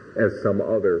darkness as some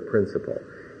other principle.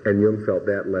 And Jung felt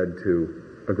that led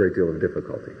to a great deal of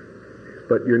difficulty.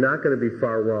 But you're not going to be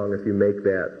far wrong if you make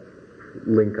that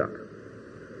link up.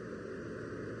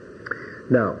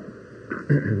 Now,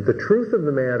 the truth of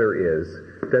the matter is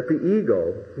that the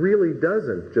ego really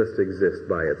doesn't just exist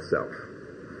by itself.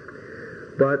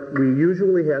 But we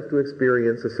usually have to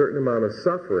experience a certain amount of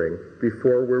suffering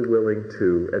before we're willing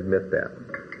to admit that.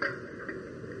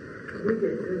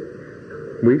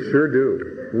 We sure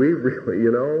do. We really,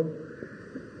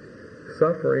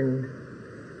 suffering.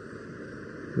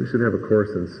 We should have a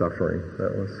course in suffering.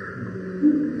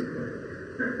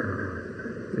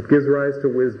 It gives rise to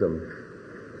wisdom.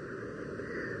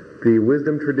 The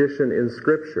wisdom tradition in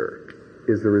Scripture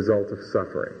is the result of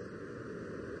suffering,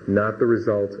 not the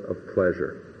result of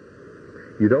pleasure.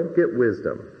 You don't get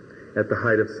wisdom at the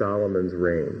height of Solomon's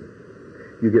reign.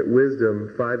 You get wisdom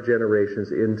 5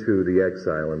 generations into the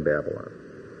exile in Babylon.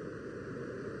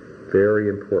 Very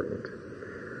important.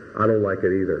 I don't like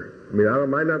it either. I mean, I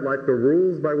might not like the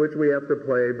rules by which we have to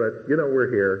play, but,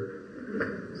 we're here.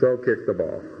 So kick the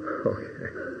ball.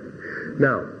 Okay.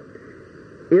 Now,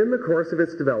 in the course of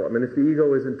its development, if the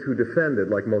ego isn't too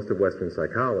defended, like most of Western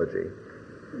psychology,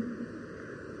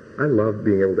 I love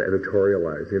being able to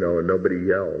editorialize, and nobody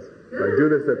yells. If I do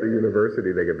this at the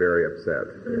university, they get very upset.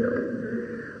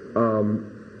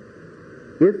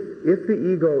 If the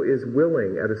ego is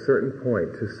willing at a certain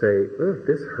point to say, "Ugh,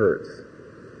 this hurts.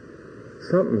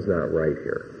 Something's not right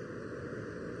here.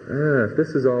 If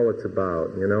this is all it's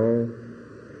about, I don't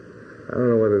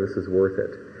know whether this is worth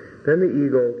it." Then the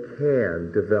ego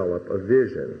can develop a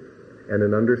vision and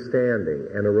an understanding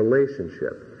and a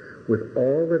relationship with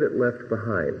all that it left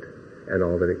behind and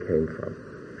all that it came from.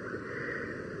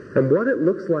 And what it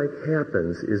looks like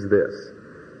happens is this.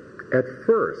 At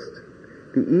first,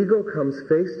 the ego comes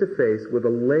face to face with a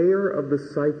layer of the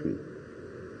psyche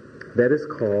that is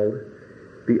called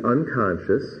the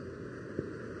unconscious.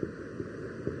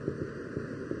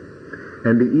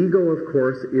 And the ego, of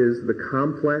course, is the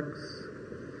complex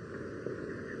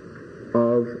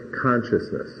of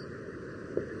consciousness.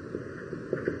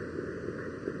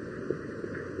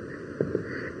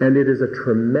 And it is a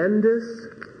tremendous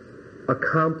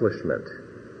accomplishment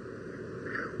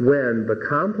when the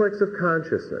complex of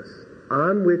consciousness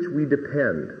on which we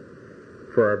depend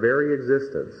for our very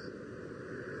existence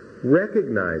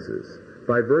recognizes,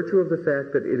 by virtue of the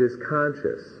fact that it is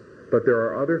conscious, but there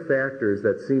are other factors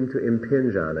that seem to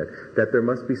impinge on it, that there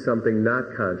must be something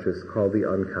not conscious called the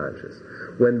unconscious.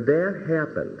 When that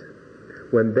happened,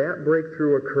 when that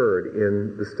breakthrough occurred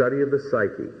in the study of the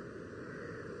psyche,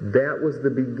 that was the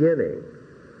beginning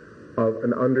of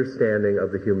an understanding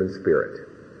of the human spirit.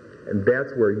 And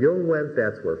that's where Jung went,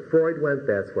 that's where Freud went,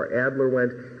 that's where Adler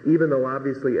went, even though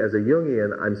obviously as a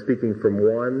Jungian I'm speaking from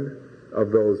one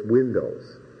of those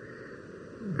windows.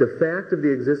 The fact of the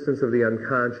existence of the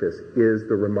unconscious is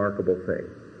the remarkable thing.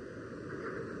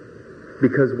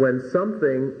 Because when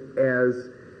something as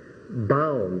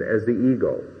bound as the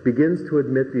ego begins to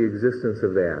admit the existence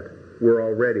of that, we're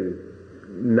already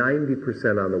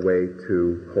 90% on the way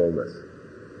to wholeness.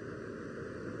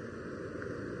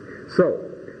 So,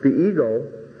 the ego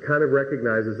kind of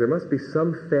recognizes there must be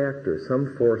some factor,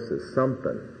 some forces,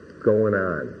 something going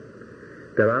on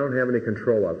that I don't have any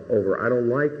control over. I don't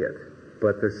like it,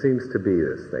 but there seems to be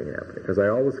this thing happening because I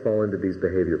always fall into these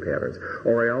behavior patterns,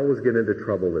 or I always get into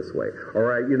trouble this way,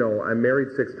 or I'm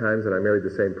married 6 times and I married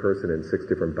the same person in 6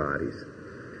 different bodies.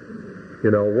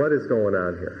 What is going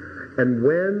on here? And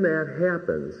when that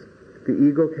happens, the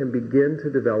ego can begin to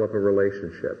develop a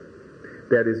relationship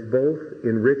that is both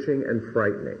enriching and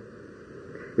frightening.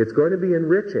 It's going to be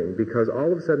enriching because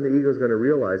all of a sudden the ego is going to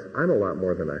realize, I'm a lot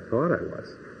more than I thought I was.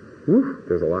 Whew,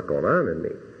 there's a lot going on in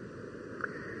me.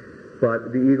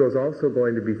 But the ego is also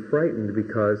going to be frightened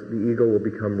because the ego will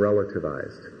become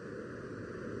relativized.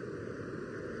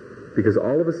 Because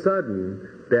all of a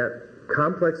sudden, that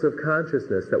complex of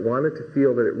consciousness that wanted to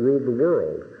feel that it ruled the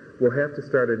world will have to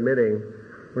start admitting,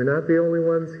 we're not the only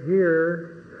ones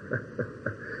here.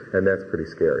 And that's pretty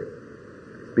scary.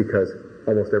 Because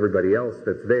almost everybody else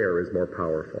that's there is more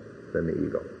powerful than the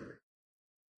ego.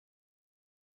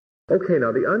 Okay,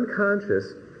 now the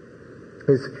unconscious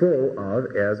is full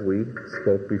of, as we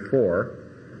spoke before,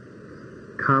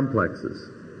 complexes.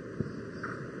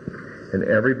 And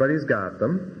everybody's got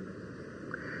them.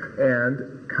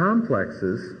 And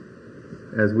complexes,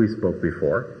 as we spoke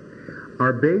before,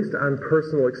 are based on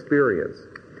personal experience.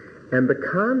 And the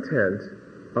content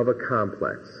of a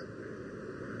complex,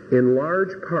 in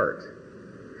large part,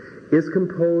 is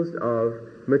composed of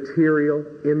material,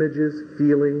 images,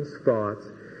 feelings, thoughts,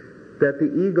 that the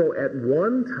ego at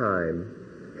one time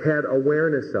had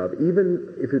awareness of,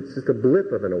 even if it's just a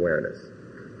blip of an awareness.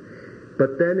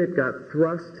 But then it got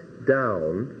thrust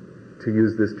down, to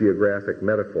use this geographic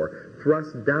metaphor,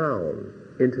 thrust down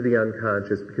into the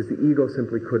unconscious because the ego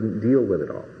simply couldn't deal with it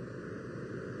all.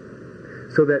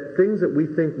 So that things that we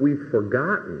think we've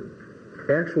forgotten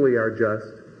actually are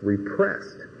just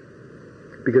repressed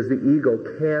because the ego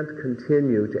can't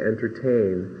continue to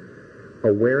entertain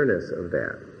awareness of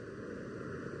that.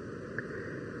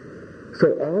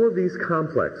 So all of these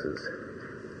complexes,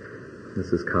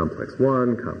 this is complex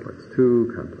 1, complex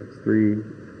 2, complex 3,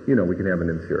 we can have an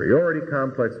inferiority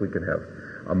complex, we can have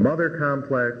a mother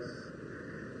complex.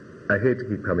 I hate to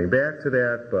keep coming back to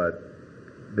that, but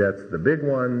that's the big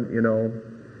one,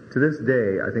 To this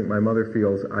day, I think my mother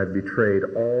feels I've betrayed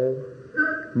all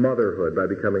motherhood by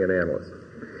becoming an analyst.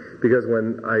 Because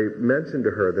when I mentioned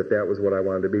to her that that was what I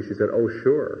wanted to be, she said, oh,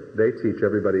 sure, they teach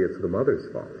everybody it's the mother's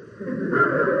fault.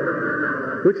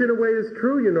 Which in a way is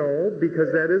true,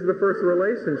 because that is the first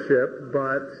relationship,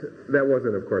 but that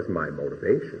wasn't, of course, my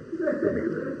motivation.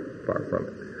 Far from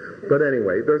it. But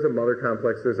anyway, there's a mother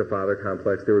complex, there's a father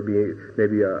complex, there would be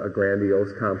maybe a grandiose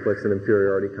complex, an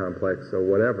inferiority complex, or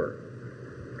whatever.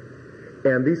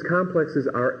 And these complexes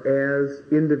are as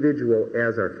individual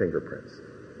as our fingerprints.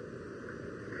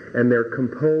 And they're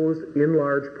composed in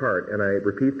large part, and I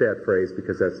repeat that phrase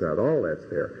because that's not all that's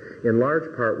there, in large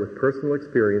part with personal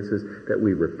experiences that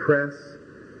we repress,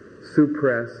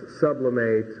 suppress,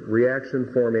 sublimate,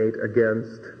 reaction formate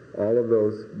against, all of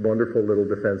those wonderful little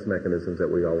defense mechanisms that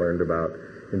we all learned about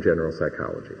in general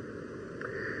psychology.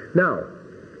 Now,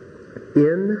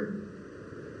 in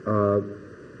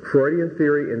Freudian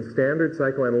theory, in standard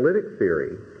psychoanalytic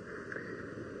theory,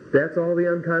 that's all the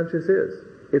unconscious is.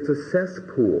 It's a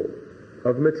cesspool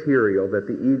of material that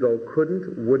the ego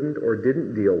couldn't, wouldn't, or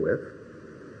didn't deal with,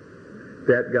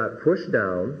 that got pushed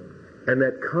down, and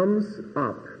that comes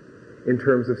up in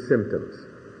terms of symptoms.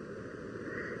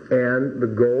 And the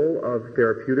goal of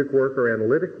therapeutic work or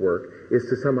analytic work is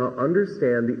to somehow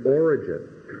understand the origin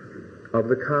of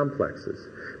the complexes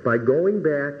by going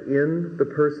back in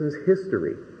the person's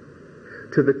history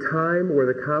to the time where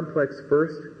the complex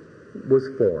first was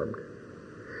formed.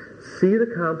 See the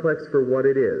complex for what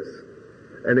it is,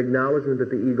 an acknowledgement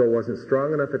that the ego wasn't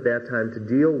strong enough at that time to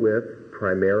deal with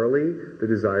primarily the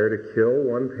desire to kill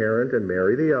one parent and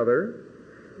marry the other.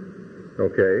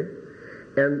 Okay?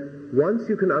 And once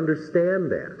you can understand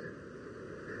that,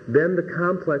 then the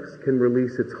complex can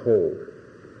release its hold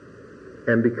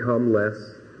and become less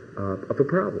of a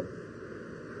problem.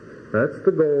 That's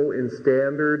the goal in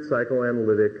standard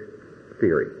psychoanalytic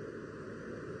theory.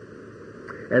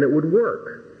 And it would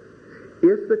work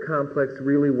if the complex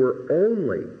really were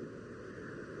only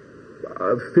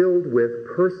filled with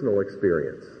personal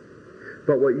experience.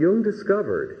 But what Jung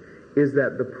discovered is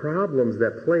that the problems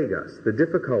that plague us, the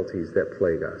difficulties that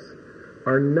plague us,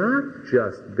 are not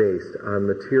just based on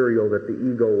material that the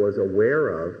ego was aware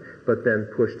of, but then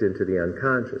pushed into the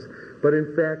unconscious. But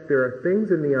in fact, there are things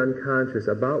in the unconscious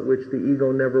about which the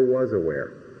ego never was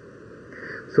aware.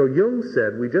 So Jung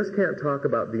said, we just can't talk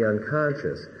about the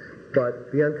unconscious, but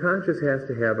the unconscious has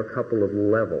to have a couple of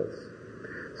levels.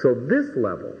 So this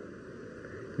level,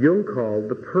 Jung called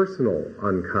the personal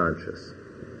unconscious.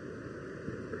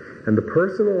 And the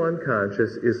personal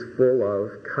unconscious is full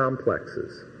of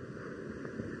complexes.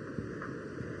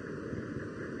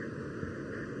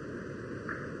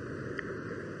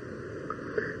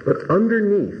 But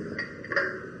underneath,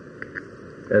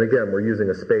 and again, we're using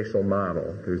a spatial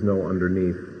model, there's no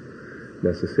underneath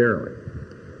necessarily,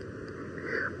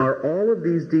 are all of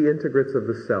these de-integrates of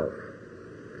the self,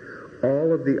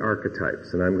 all of the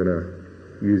archetypes, and I'm going to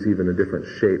use even a different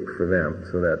shape for them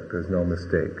so that there's no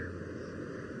mistake.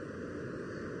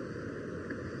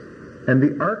 And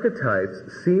the archetypes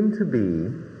seem to be,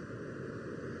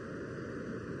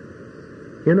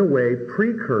 in a way,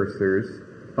 precursors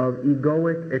of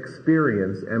egoic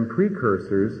experience and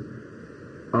precursors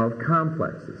of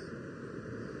complexes.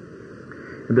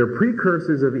 And they're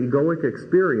precursors of egoic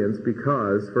experience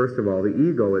because, first of all, the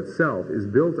ego itself is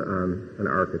built on an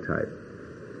archetype.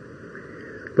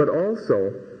 But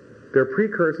also, they're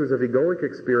precursors of egoic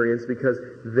experience because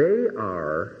they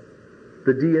are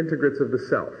the de-integrates of the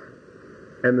self.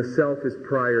 And the self is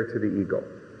prior to the ego.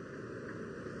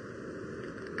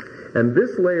 And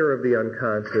this layer of the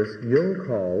unconscious, Jung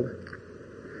called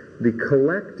the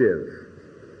collective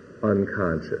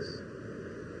unconscious.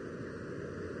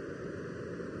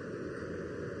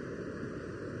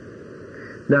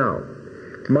 Now,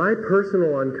 my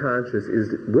personal unconscious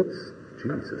is, whoops,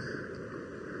 Jesus.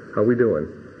 How we doing?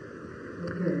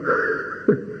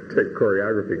 Take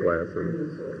choreography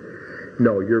classes.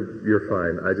 No, you're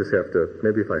fine. I just have to,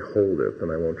 maybe if I hold it,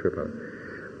 then I won't trip on it.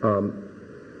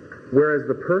 Whereas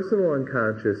the personal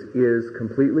unconscious is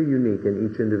completely unique in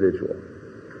each individual.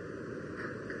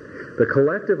 The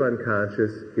collective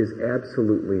unconscious is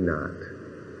absolutely not.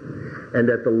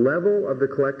 And at the level of the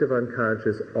collective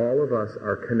unconscious, all of us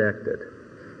are connected.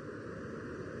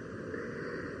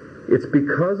 It's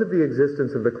because of the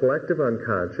existence of the collective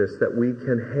unconscious that we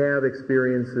can have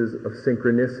experiences of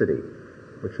synchronicity,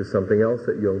 which is something else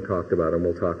that Jung talked about, and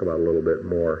we'll talk about a little bit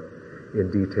more in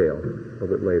detail a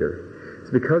little bit later. It's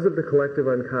because of the collective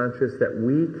unconscious that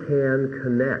we can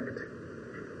connect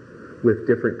with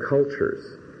different cultures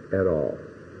at all,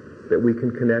 that we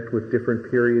can connect with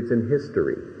different periods in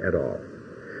history at all.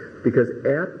 Because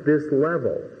at this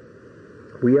level,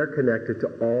 we are connected to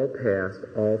all past,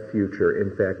 all future.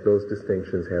 In fact, those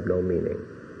distinctions have no meaning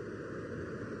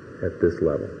at this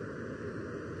level.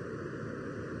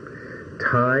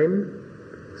 Time,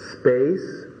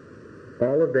 space,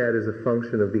 all of that is a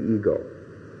function of the ego,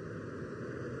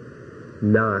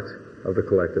 not of the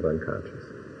collective unconscious.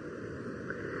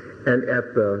 And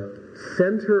at the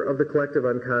center of the collective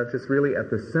unconscious, really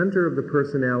at the center of the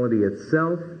personality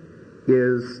itself,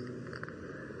 is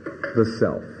the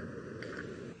self.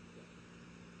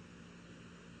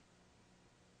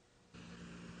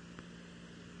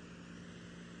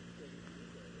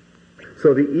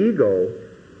 So the ego,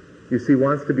 you see,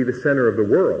 wants to be the center of the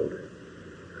world.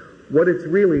 What it's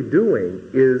really doing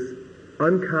is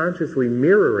unconsciously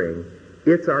mirroring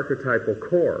its archetypal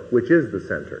core, which is the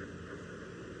center.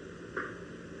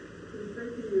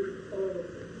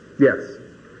 Yes.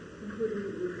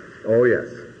 Oh, yes.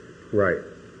 Right.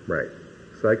 Right.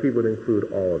 Psyche would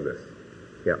include all of this.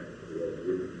 Yeah.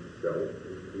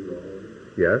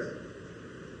 Yes.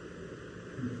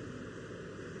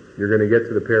 You're going to get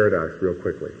to the paradox real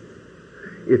quickly.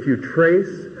 If you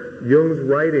trace Jung's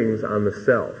writings on the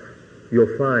self,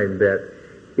 you'll find that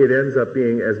it ends up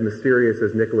being as mysterious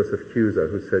as Nicholas of Cusa,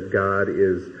 who said God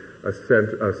is a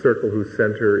circle whose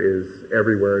center is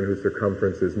everywhere and whose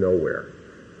circumference is nowhere,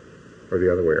 or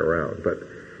the other way around. But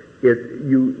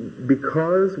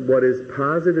because what is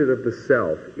posited of the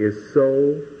self is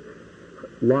so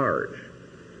large,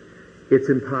 it's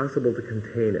impossible to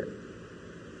contain it.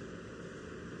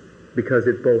 Because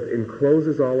it both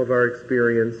encloses all of our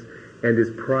experience and is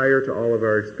prior to all of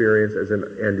our experience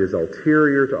and is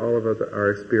ulterior to all of our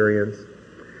experience.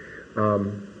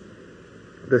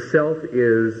 The self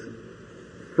is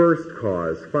first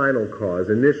cause, final cause,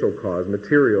 initial cause,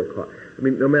 material cause. I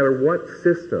mean, no matter what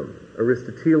system,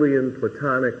 Aristotelian,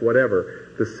 Platonic, whatever,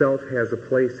 the self has a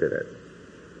place in it.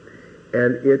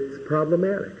 And it's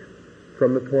problematic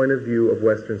from the point of view of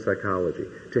Western psychology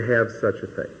to have such a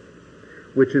thing.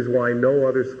 Which is why no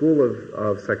other school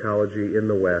of psychology in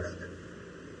the West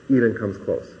even comes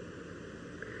close.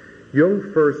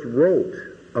 Jung first wrote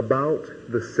about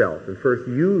the self, and first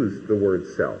used the word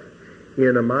self,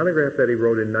 in a monograph that he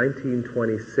wrote in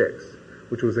 1926,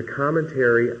 which was a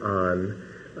commentary on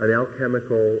a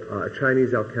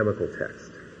Chinese alchemical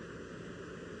text.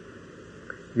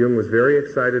 Jung was very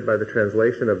excited by the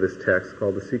translation of this text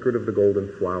called The Secret of the Golden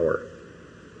Flower.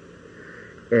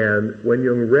 And when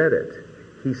Jung read it,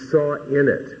 he saw in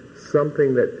it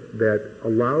something that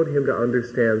allowed him to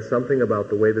understand something about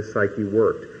the way the psyche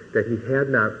worked that he had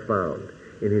not found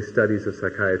in his studies of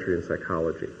psychiatry and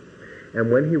psychology. And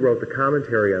when he wrote the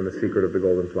commentary on The Secret of the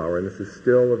Golden Flower, and this is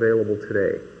still available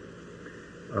today,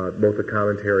 both the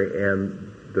commentary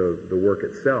and the work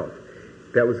itself,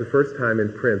 that was the first time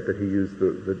in print that he used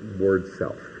the word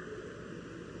self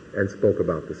and spoke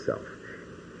about the self.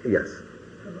 Yes?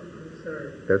 I'm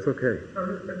sorry. That's okay.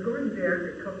 I'm going back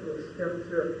a couple of steps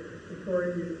before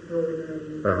you throw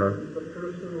in the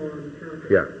personal encounter.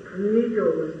 Yeah. The ego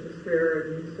was just there,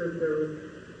 and you said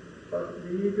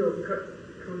the ego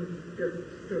gets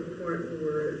to a point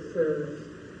where it says,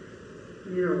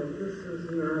 this is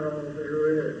not all there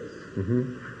is. Mm-hmm.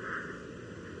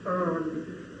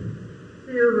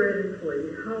 Theoretically,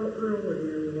 how early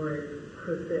in life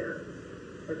could that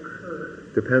occur?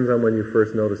 Depends on when you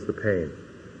first notice the pain.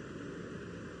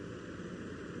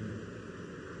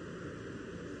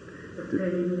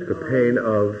 The pain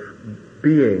of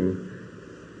being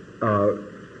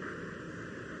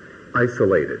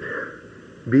isolated,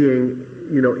 being,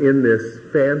 in this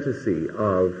fantasy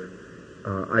of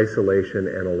isolation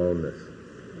and aloneness.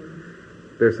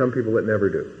 There are some people that never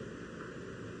do.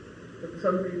 But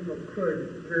some people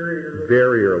could very early.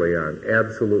 Very early on,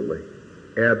 absolutely.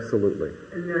 Absolutely.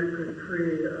 And that could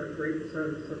create a great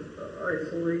sense of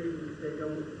isolation if they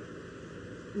don't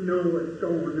know what's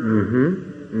going on. Mm-hmm.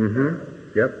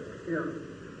 Mm-hmm. Yep. Yeah.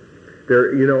 There,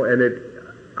 and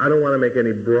I don't want to make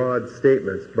any broad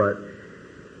statements, but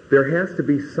there has to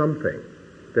be something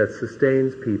that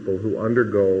sustains people who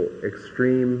undergo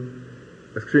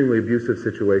extremely abusive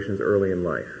situations early in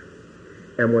life.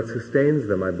 And what sustains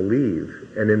them, I believe,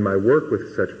 and in my work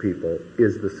with such people,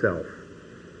 is the self.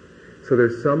 So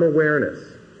there's some awareness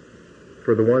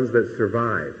for the ones that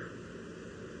survive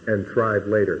and thrive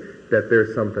later that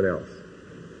there's something else.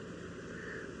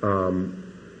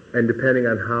 And depending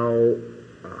on how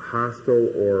hostile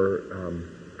or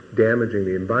damaging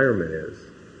the environment is,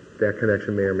 that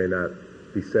connection may or may not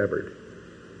be severed.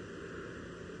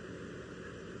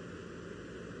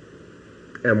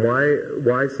 And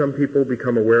why some people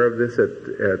become aware of this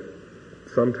at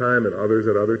some time and others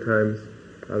at other times,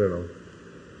 I don't know.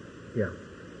 Yeah.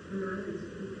 When I was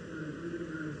teaching a really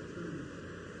nice time,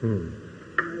 Hmm.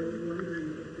 I was wondering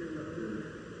if there were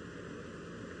other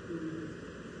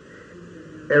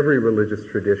Every religious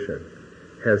tradition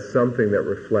has something that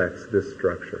reflects this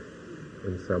structure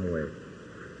in some way.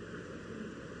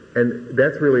 And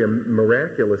that's really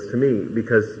miraculous to me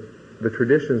because the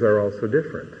traditions are all so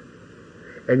different.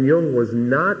 And Jung was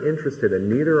not interested, and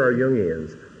neither are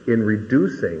Jungians, in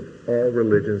reducing all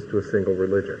religions to a single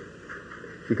religion.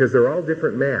 Because they're all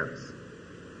different maps.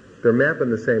 They're mapping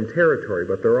the same territory,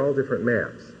 but they're all different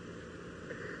maps.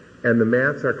 And the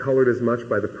maps are colored as much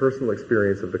by the personal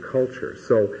experience of the culture.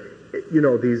 So,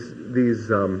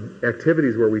 these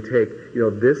activities where we take,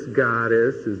 this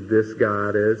goddess is this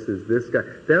goddess, is this god,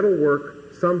 that'll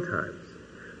work sometimes.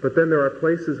 But then there are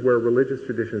places where religious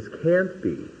traditions can't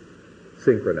be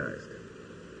synchronized.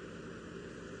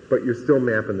 But you're still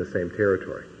mapping the same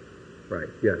territory. Right,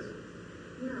 yes?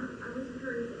 Yeah, I was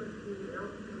curious what the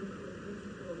alchemical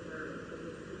principles are of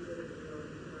the secret of the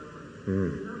golden flower.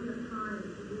 Mm. I don't have time,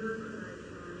 where could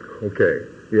I find Okay,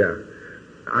 yeah.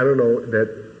 I don't know that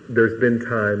there's been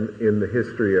time in the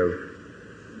history of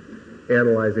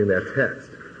analyzing that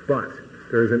text, but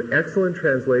there's an excellent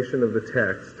translation of the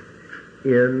text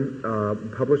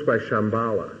published by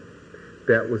Shambhala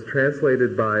that was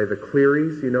translated by the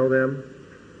Clearys, you know them?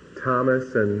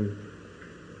 Thomas and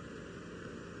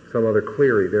some other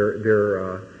Cleary.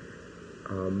 They're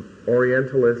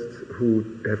Orientalists who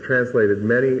have translated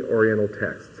many Oriental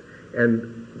texts.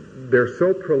 And they're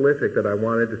so prolific that I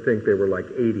wanted to think they were like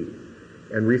 80.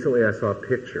 And recently I saw a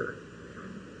picture.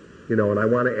 And I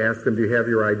want to ask them, do you have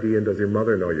your ID and does your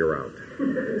mother know you're out?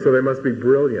 So they must be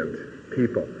brilliant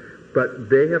people. But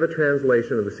they have a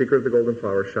translation of The Secret of the Golden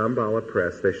Flower, Shambhala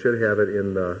Press. They should have it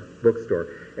in the bookstore.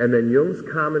 And then Jung's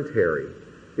commentary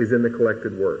is in the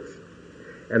collected works.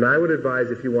 And I would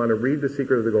advise, if you want to read The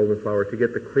Secret of the Golden Flower, to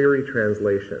get the Cleary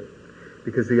translation.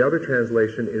 Because the other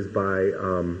translation is by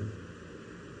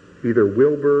either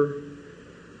Wilbur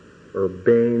or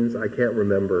Baines, I can't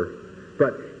remember.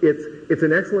 But it's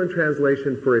an excellent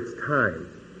translation for its time.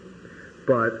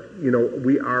 but,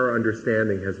 our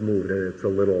understanding has moved and it's a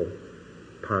little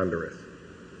ponderous.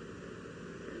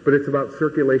 But it's about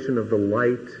circulation of the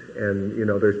light, and,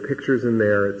 there's pictures in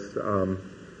there. It's,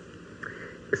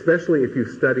 especially if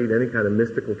you've studied any kind of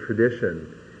mystical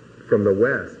tradition from the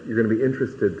West, you're going to be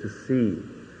interested to see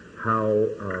how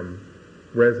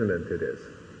resonant it is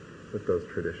with those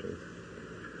traditions.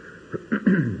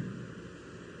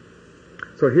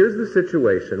 So here's the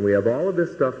situation. We have all of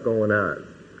this stuff going on.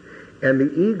 And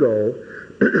the ego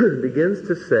begins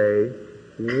to say,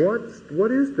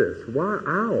 what is this? Why?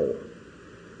 Ow.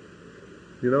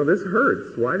 This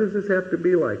hurts. Why does this have to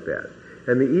be like that?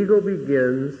 And the ego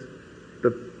begins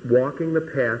walking the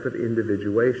path of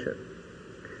individuation.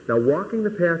 Now, walking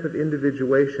the path of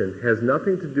individuation has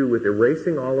nothing to do with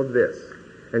erasing all of this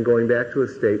and going back to a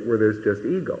state where there's just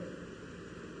ego.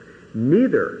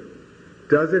 Neither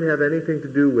does it have anything to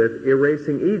do with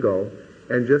erasing ego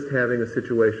and just having a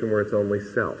situation where it's only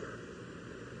self.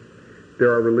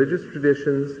 There are religious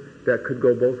traditions that could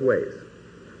go both ways.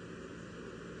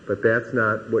 But that's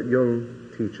not what Jung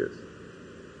teaches.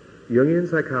 Jungian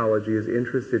psychology is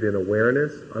interested in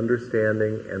awareness,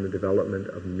 understanding, and the development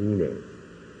of meaning.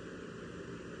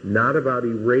 Not about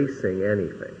erasing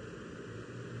anything.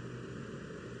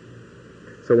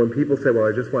 So when people say, well,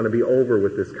 I just want to be over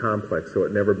with this complex so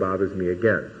it never bothers me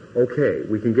again. Okay,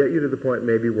 we can get you to the point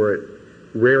maybe where it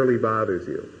rarely bothers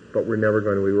you, but we're never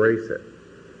going to erase it.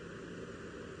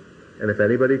 And if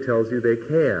anybody tells you they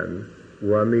can,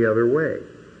 run the other way,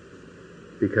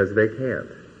 because they can't.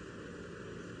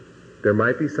 There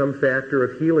might be some factor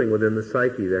of healing within the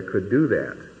psyche that could do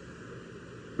that,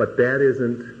 but that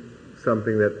isn't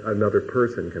something that another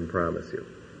person can promise you.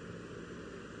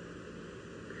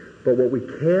 But what we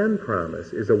can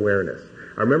promise is awareness.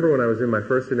 I remember when I was in my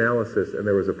first analysis and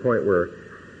there was a point where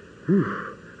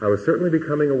I was certainly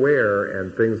becoming aware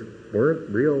and things weren't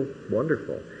real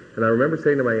wonderful. And I remember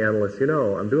saying to my analyst,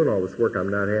 I'm doing all this work,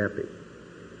 I'm not happy.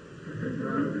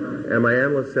 And my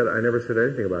analyst said, I never said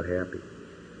anything about happy.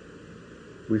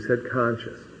 We said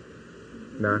conscious,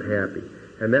 not happy.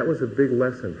 And that was a big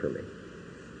lesson for me.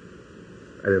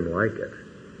 I didn't like it,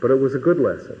 but it was a good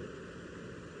lesson.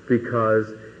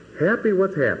 Because happy,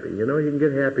 what's happy? You can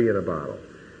get happy in a bottle.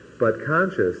 But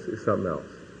conscious is something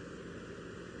else.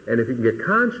 And if you can get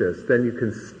conscious, then you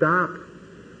can stop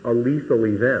a lethal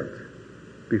event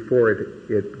before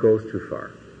it goes too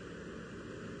far.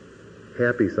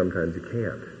 Happy, sometimes you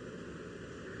can't.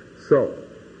 So,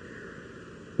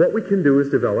 what we can do is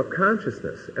develop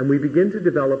consciousness, and we begin to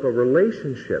develop a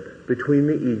relationship between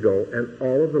the ego and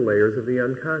all of the layers of the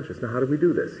unconscious. Now, how do we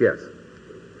do this? Yes?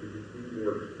 Could you be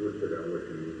more explicit on what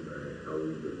you mean by how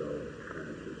we develop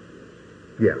consciousness?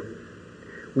 Yeah.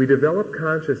 We develop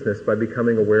consciousness by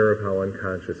becoming aware of how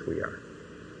unconscious we are.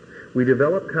 We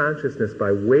develop consciousness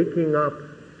by waking up,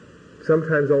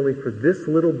 sometimes only for this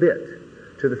little bit,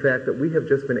 to the fact that we have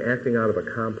just been acting out of a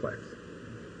complex.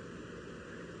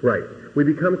 Right. We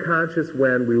become conscious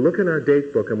when we look in our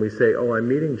date book and we say, oh, I'm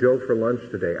meeting Joe for lunch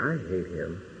today. I hate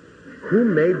him. Who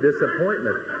made this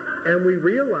appointment? And we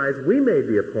realize we made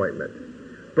the appointment,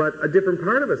 but a different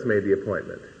part of us made the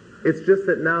appointment. It's just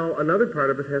that now another part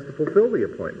of us has to fulfill the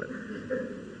appointment.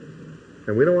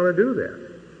 And we don't want to do that.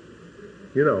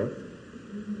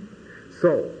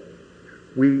 So,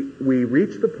 we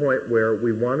reach the point where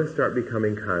we want to start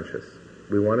becoming conscious.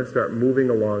 We want to start moving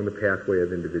along the pathway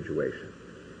of individuation.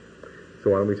 So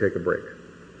why don't we take a break?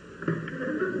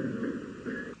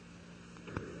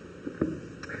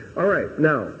 All right,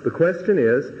 now, the question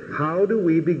is, how do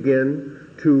we begin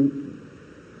to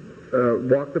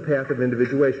walk the path of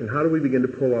individuation? How do we begin to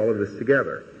pull all of this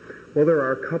together? Well, there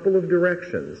are a couple of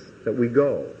directions that we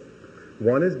go.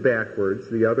 One is backwards,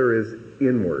 the other is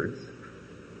inwards.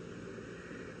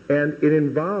 And it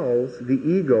involves the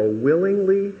ego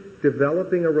willingly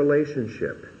developing a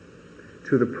relationship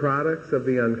to the products of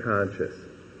the unconscious,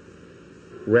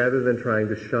 rather than trying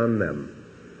to shun them.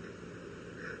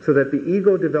 So that the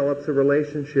ego develops a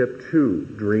relationship to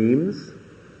dreams,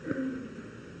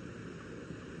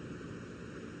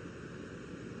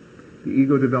 the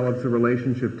ego develops a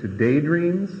relationship to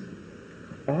daydreams,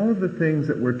 all of the things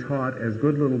that we're taught as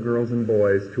good little girls and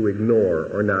boys to ignore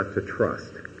or not to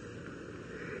trust.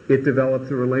 It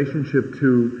develops a relationship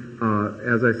to,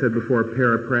 as I said before,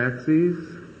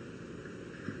 parapraxis,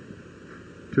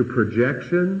 to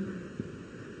projection,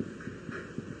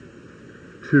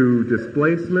 to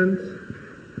displacement,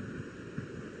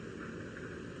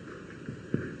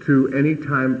 to any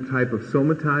type of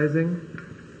somatizing.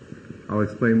 I'll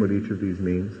explain what each of these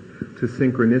means. To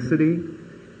synchronicity.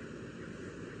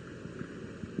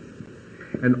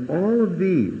 And all of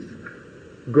these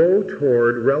go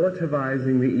toward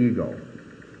relativizing the ego.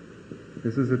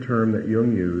 This is a term that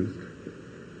Jung used.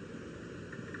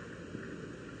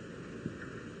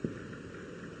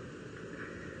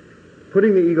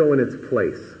 Putting the ego in its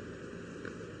place,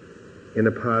 in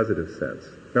a positive sense.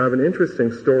 Now, I have an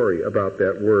interesting story about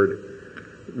that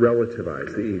word,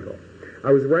 relativize the ego.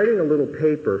 I was writing a little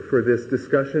paper for this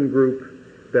discussion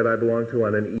group that I belong to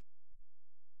on an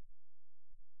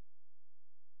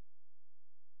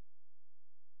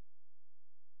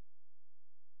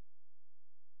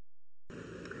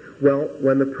Well,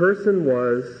 when the person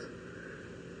was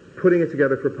putting it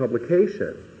together for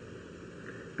publication,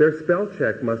 their spell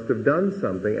check must have done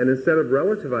something, and instead of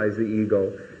relativize the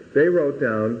ego, they wrote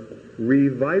down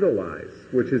revitalize,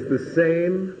 which is the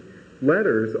same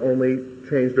letters, only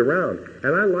changed around.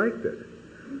 And I liked it.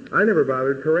 I never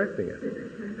bothered correcting it.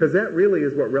 Because that really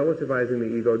is what relativizing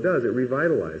the ego does. It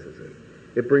revitalizes it.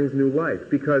 It brings new life.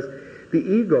 Because the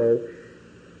ego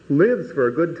lives for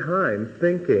a good time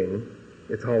thinking,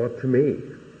 it's all up to me.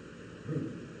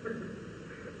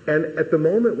 And at the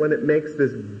moment when it makes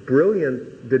this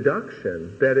brilliant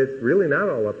deduction that it's really not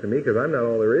all up to me because I'm not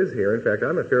all there is here, in fact,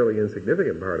 I'm a fairly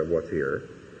insignificant part of what's here,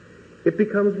 it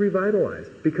becomes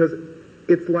revitalized because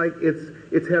it's like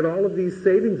it's had all of these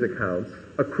savings accounts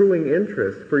accruing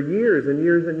interest for years and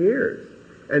years and years.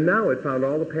 And now it found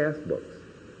all the past books.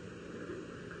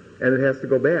 And it has to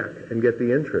go back and get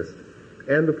the interest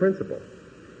and the principal.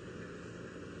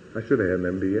 I should have had an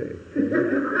MBA.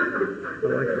 I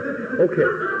like it. Okay.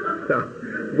 Now,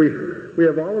 we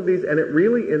have all of these, and it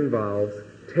really involves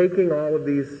taking all of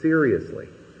these seriously.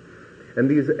 And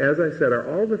these, as I said, are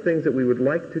all the things that we would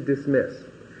like to dismiss.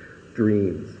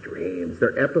 Dreams,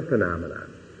 they're epiphenomenon.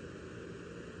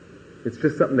 It's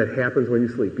just something that happens when you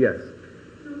sleep. Yes?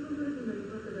 Sometimes when they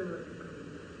talk about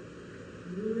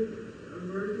newly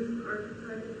emerging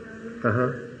archetypal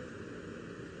patterns,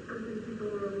 something people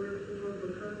are aware of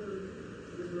because of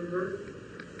the reverse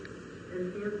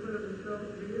enhancement of the self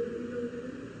via the ego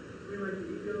theory. I mean, like the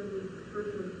ego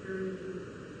personal experiences,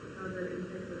 how that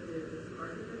impacts the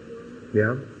archetypal.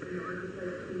 Yeah. And the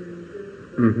archetypes can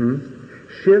shift.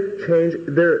 Shift, change,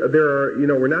 there are,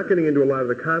 we're not getting into a lot of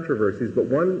the controversies, but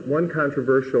one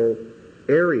controversial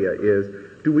area is,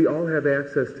 do we all have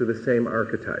access to the same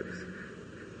archetypes?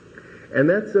 And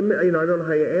that's, I don't know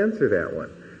how you answer that one,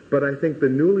 but I think the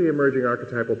newly emerging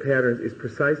archetypal patterns is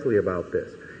precisely about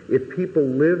this. If people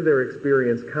live their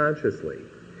experience consciously,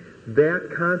 that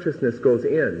consciousness goes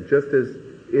in just as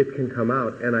it can come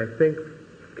out, and I think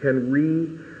can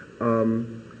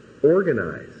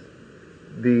reorganize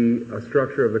the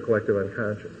structure of the collective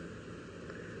unconscious.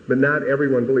 But not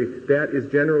everyone believes. That is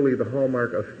generally the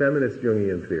hallmark of feminist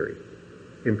Jungian theory,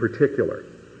 in particular.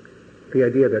 The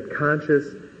idea that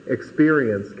conscious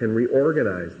experience can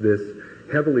reorganize this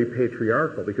heavily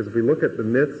patriarchal, because if we look at the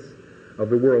myths of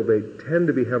the world, they tend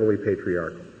to be heavily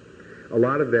patriarchal. A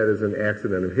lot of that is an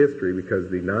accident of history because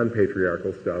the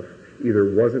non-patriarchal stuff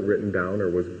either wasn't written down or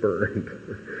was burned.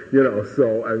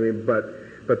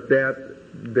 But that,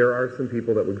 there are some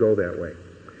people that would go that way.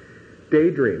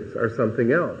 Daydreams are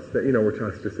something else. That,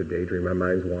 it's just a daydream, my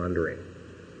mind's wandering.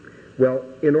 Well,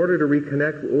 in order to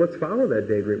reconnect, let's follow that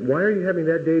daydream. Why are you having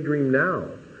that daydream now?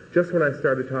 Just when I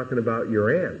started talking about your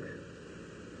aunt.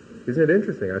 Isn't it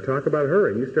interesting? I talk about her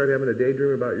and you start having a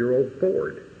daydream about your old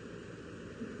Ford.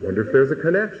 Wonder if there's a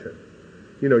connection.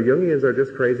 Jungians are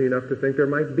just crazy enough to think there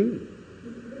might be.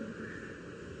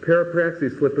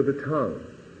 Parapraxis, slip of the tongue.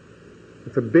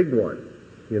 It's a big one.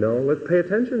 Let's pay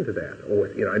attention to that.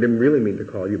 I didn't really mean to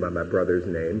call you by my brother's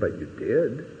name, but you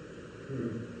did.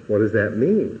 What does that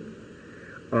mean?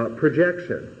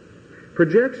 Projection.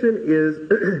 Projection is,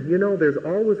 there's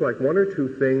always like one or two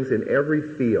things in every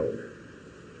field.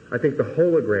 I think the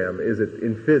hologram is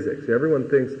in physics. Everyone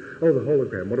thinks, oh, the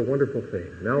hologram, what a wonderful thing.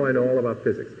 Now I know all about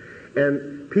physics.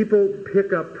 And people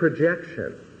pick up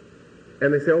projection.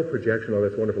 And they say, oh, projection, oh,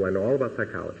 that's wonderful. I know all about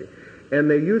psychology. And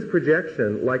they use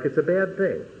projection like it's a bad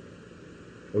thing.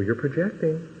 Oh, you're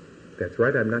projecting. That's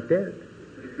right, I'm not dead.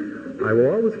 I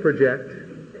will always project.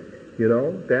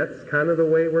 That's kind of the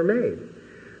way we're made.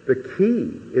 The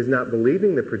key is not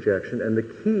believing the projection, and the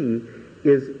key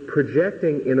is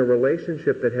projecting in a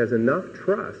relationship that has enough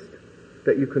trust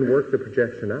that you can work the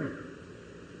projection out.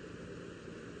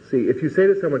 See, if you say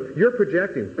to someone, you're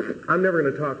projecting, I'm never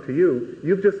going to talk to you,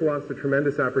 you've just lost a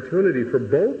tremendous opportunity for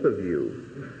both of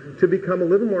you to become a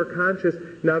little more conscious,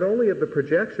 not only of the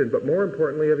projection, but more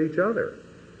importantly of each other.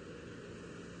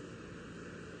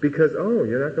 Because, oh,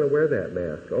 you're not going to wear that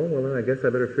mask. Oh, well, then I guess I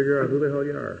better figure out who the hell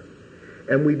you are.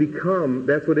 And we become,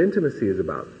 that's what intimacy is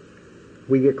about.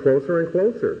 We get closer and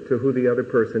closer to who the other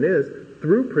person is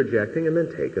through projecting and then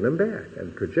taking them back,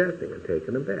 and projecting and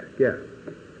taking them back. Yeah.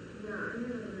 Yeah, I had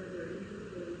another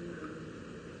interesting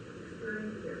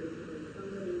experience there because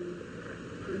somebody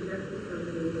projected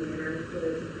something and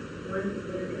said,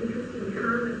 an interesting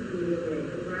comment for you to make.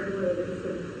 And right away they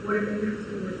said, what an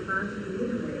interesting response for you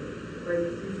to make. Like,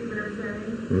 you see what I'm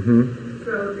saying? Mm-hmm.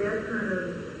 So that kind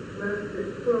of left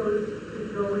it closed to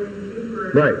go in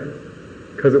deeper. Right.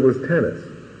 Because it was tennis.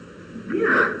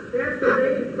 Yeah, that's the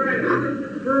basic, right.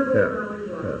 Verbal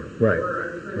volleyball. Right.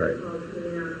 Right.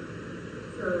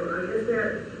 So I guess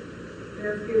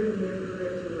that's giving the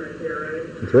information right there, right?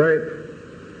 That's right.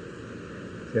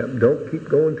 Yep. Don't keep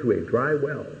going to a dry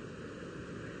well.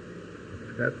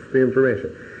 That's the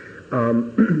information.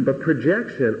 But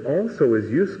projection also is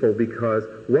useful because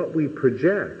what we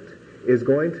project is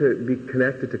going to be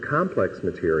connected to complex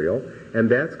material, and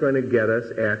that's going to get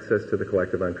us access to the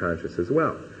collective unconscious as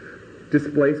well.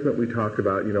 Displacement we talked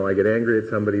about, I get angry at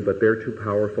somebody, but they're too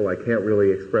powerful, I can't really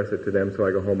express it to them, so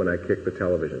I go home and I kick the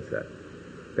television set.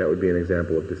 That would be an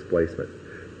example of displacement.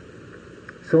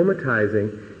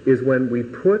 Somatizing is when we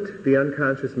put the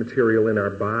unconscious material in our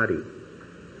body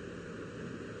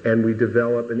and we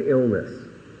develop an illness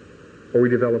or we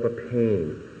develop a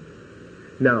pain.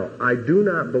 Now, I do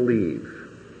not believe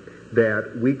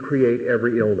that we create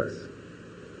every illness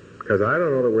because I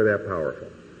don't know that we're that powerful.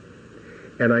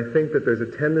 And I think that there's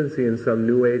a tendency in some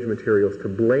New Age materials to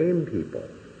blame people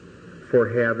for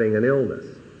having an illness.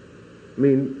 I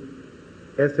mean,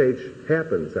 SH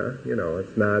happens, huh?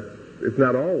 It's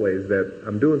not always that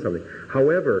I'm doing something.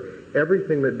 However,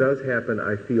 everything that does happen,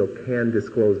 I feel, can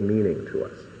disclose meaning to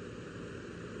us.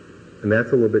 And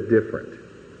that's a little bit different.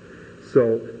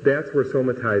 So that's where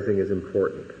somatizing is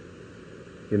important.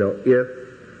 If,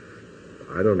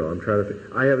 I don't know, I'm trying to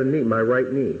think. I have a knee, my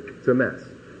right knee, it's a mess.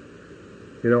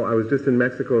 I was just in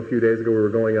Mexico a few days ago. We were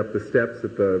going up the steps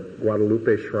at the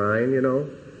Guadalupe Shrine,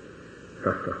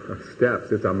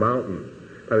 Steps, it's a mountain.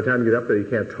 By the time you get up there, you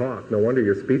can't talk. No wonder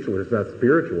you're speechless. It's not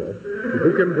spiritual.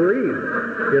 Who can breathe,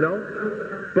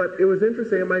 But it was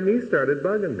interesting, and my knee started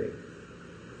bugging me.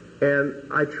 And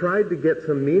I tried to get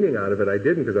some meaning out of it. I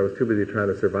didn't because I was too busy trying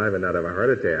to survive and not have a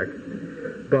heart attack.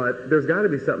 But there's got to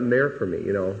be something there for me,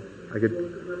 I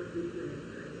could...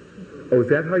 Oh, is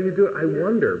that how you do it? I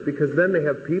wonder, because then they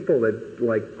have people that,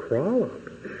 crawl up.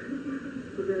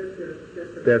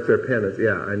 That's their penance.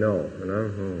 Yeah, I know.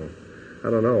 I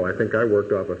don't know. I think I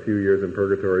worked off a few years in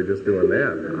purgatory just doing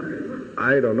that.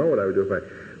 I don't know what I would do if I...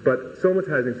 But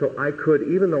somatizing, so I could,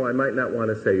 even though I might not want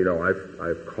to say,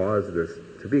 I've caused this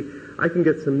to be, I can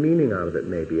get some meaning out of it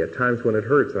maybe. At times when it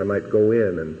hurts, I might go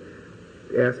in and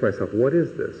ask myself, what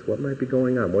is this? What might be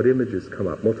going on? What images come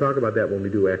up? We'll talk about that when we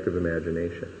do active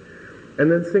imagination. And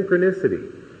then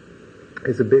synchronicity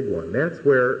is a big one. That's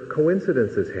where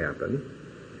coincidences happen,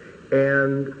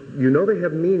 and they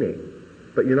have meaning,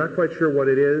 but you're not quite sure what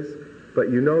it is, but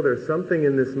there's something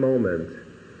in this moment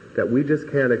that we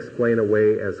just can't explain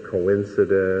away as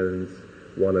coincidence,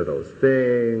 one of those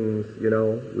things,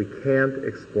 we can't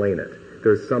explain it.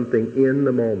 There's something in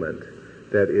the moment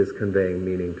that is conveying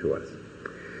meaning to us.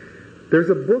 There's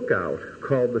a book out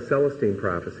called The Celestine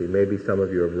Prophecy. Maybe some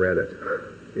of you have read it.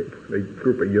 A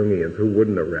group of Jungians who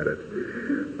wouldn't have read it.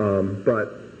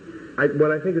 But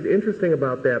what I think is interesting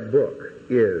about that book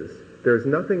is there's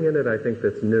nothing in it I think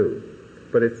that's new,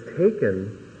 but it's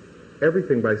taken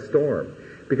everything by storm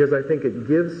because I think it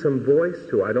gives some voice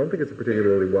to it. I don't think it's a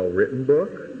particularly well-written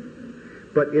book,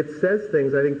 but it says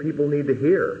things I think people need to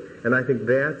hear, and I think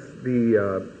that's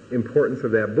the importance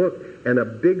of that book. And a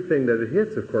big thing that it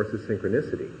hits, of course, is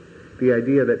synchronicity. The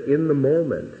idea that in the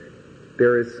moment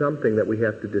there is something that we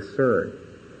have to discern.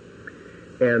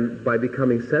 And by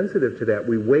becoming sensitive to that,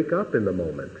 we wake up in the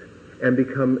moment and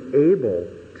become able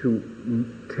to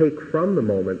take from the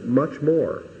moment much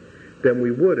more than we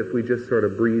would if we just sort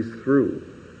of breezed through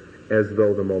as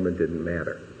though the moment didn't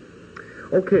matter.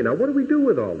 Okay, now what do we do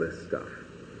with all this stuff?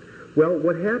 Well,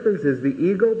 what happens is the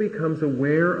ego becomes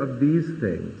aware of these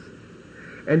things,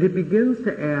 and it begins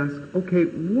to ask, okay,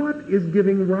 what is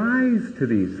giving rise to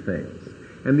these things?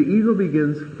 And the ego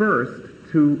begins first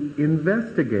to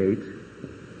investigate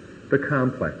the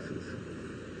complexes.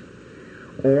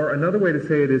 Or another way to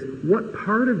say it is, what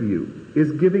part of you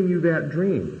is giving you that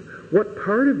dream? What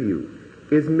part of you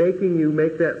is making you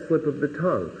make that slip of the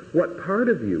tongue? What part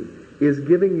of you is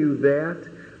giving you that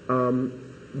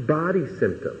body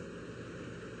symptom?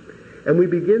 And we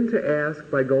begin to ask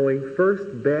by going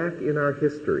first back in our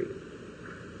history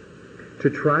to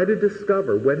try to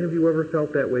discover, when have you ever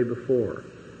felt that way before?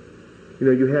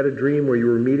 You had a dream where you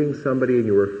were meeting somebody and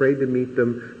you were afraid to meet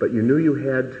them, but you knew you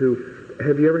had to,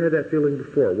 Have you ever had that feeling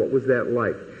before? What was that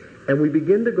like? And we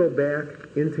begin to go back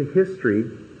into history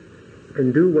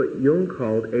and do what Jung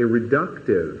called a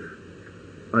reductive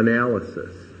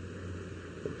analysis.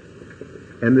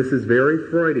 And this is very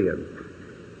Freudian.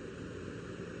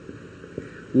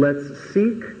 Let's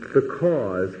seek the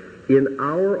cause in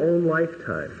our own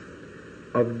lifetime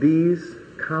of these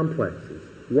complexes.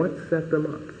 What set them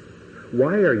up?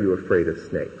 Why are you afraid of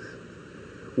snakes?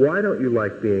 Why don't you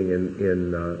like being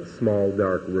in small,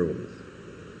 dark rooms?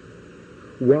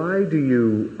 Why do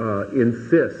you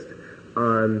insist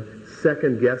on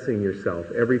second-guessing yourself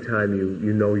every time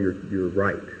you know you're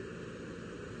right?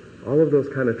 All of those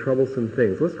kind of troublesome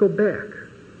things. Let's go back.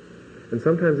 And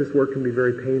sometimes this work can be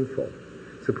very painful,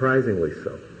 surprisingly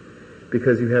so,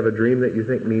 because you have a dream that you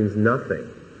think means nothing.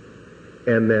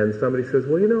 And then somebody says,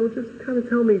 well, just kind of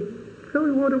tell me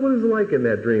what it was like in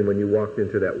that dream when you walked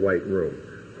into that white room.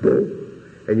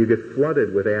 Boom. And you get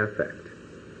flooded with affect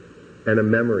and a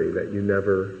memory that you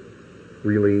never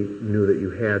really knew that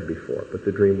you had before, but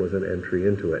the dream was an entry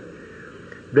into it.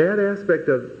 That aspect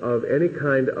of any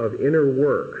kind of inner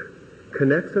work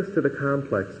connects us to the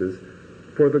complexes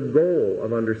for the goal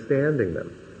of understanding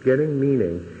them, getting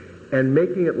meaning, and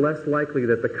making it less likely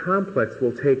that the complex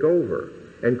will take over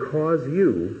and cause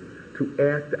you to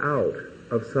act out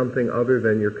of something other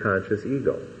than your conscious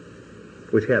ego,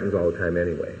 which happens all the time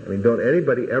anyway. I mean, don't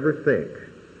anybody ever think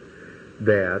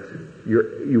that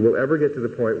you will ever get to the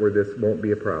point where this won't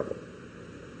be a problem.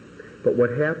 But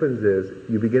what happens is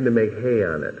you begin to make hay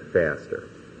on it faster.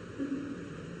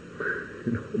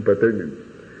 But then,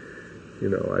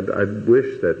 I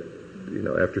wish that,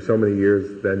 after so many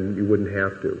years, then you wouldn't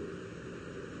have to.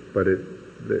 But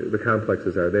the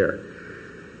complexes are there.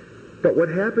 But what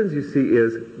happens, you see,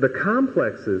 is the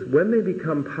complexes, when they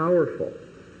become powerful,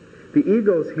 the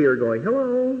ego's here going,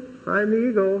 hello, I'm the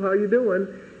ego, how you doing?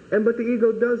 But the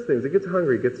ego does things. It gets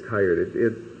hungry, it gets tired,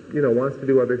 it wants to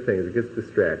do other things, it gets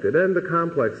distracted. And the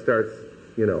complex starts,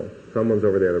 someone's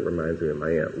over there that reminds me of my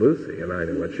Aunt Lucy, and I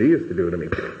know what she used to do to me.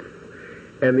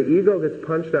 And the ego gets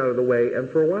punched out of the way, and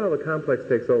for a while the complex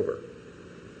takes over.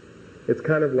 It's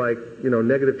kind of like,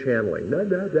 negative channeling. Da,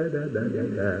 da, da, da, da, da,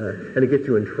 da, and it gets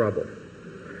you in trouble.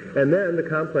 And then the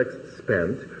complex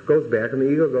spent, goes back, and the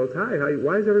ego goes, hi,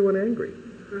 why is everyone angry?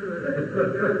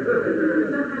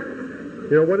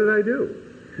 What did I do?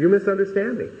 You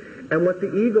misunderstand me. And what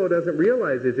the ego doesn't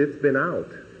realize is it's been out.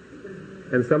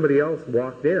 And somebody else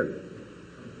walked in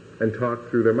and talked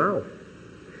through their mouth.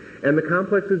 And the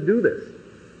complexes do this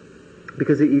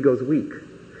because the ego's weak.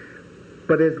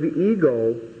 But as the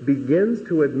ego begins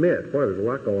to admit, boy, there's a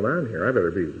lot going on here, I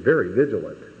better be very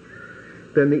vigilant,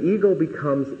 then the ego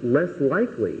becomes less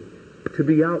likely to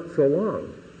be out so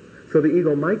long. So the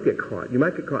ego might get caught. You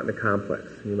might get caught in a complex.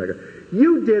 You might go,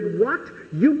 you did what?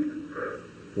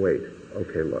 Wait,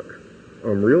 okay, look.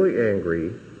 I'm really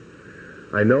angry.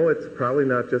 I know it's probably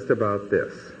not just about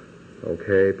this,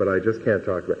 okay, but I just can't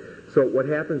talk about it. So what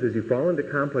happens is you fall into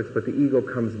complex, but the ego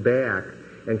comes back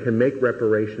and can make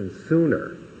reparations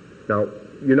sooner. Now,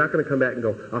 you're not going to come back and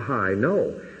go, aha, I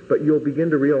know. But you'll begin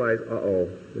to realize,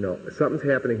 something's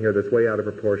happening here that's way out of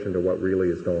proportion to what really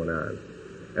is going on.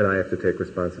 And I have to take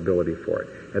responsibility for it.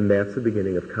 And that's the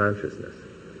beginning of consciousness.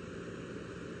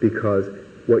 Because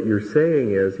what you're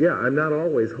saying is, yeah, I'm not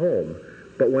always home,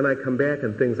 but when I come back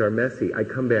and things are messy, I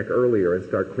come back earlier and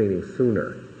start cleaning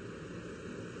sooner.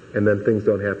 And then things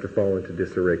don't have to fall into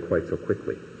disarray quite so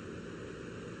quickly.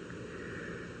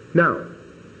 Now,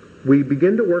 we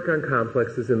begin to work on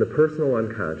complexes in the personal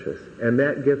unconscious, and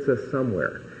that gets us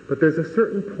somewhere. But there's a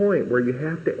certain point where you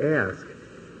have to ask,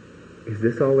 is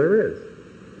this all there is?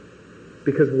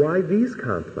 Because why these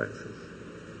complexes?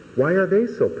 Why are they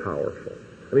so powerful?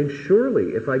 I mean,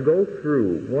 surely if I go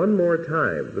through one more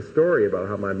time the story about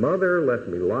how my mother left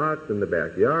me locked in the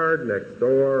backyard next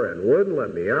door and wouldn't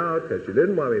let me out because she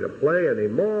didn't want me to play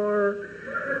anymore,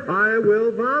 I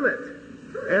will vomit.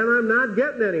 And I'm not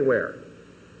getting anywhere.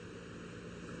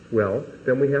 Well,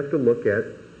 then we have to look at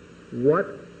what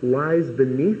lies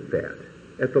beneath that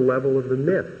at the level of the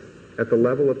myth, at the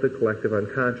level of the collective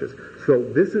unconscious. So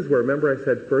this is where, remember I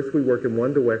said first we work in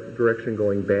one direction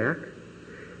going back,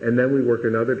 and then we work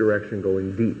another direction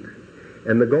going deep.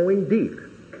 And the going deep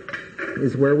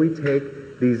is where we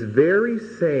take these very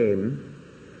same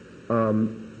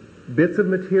bits of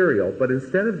material, but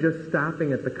instead of just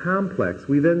stopping at the complex,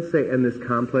 we then say, and this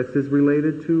complex is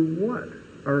related to what?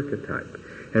 Archetype.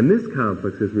 And this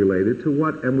complex is related to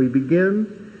what? And we begin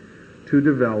to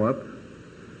develop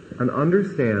an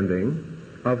understanding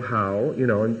of how,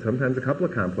 and sometimes a couple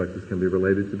of complexes can be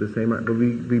related to the same, but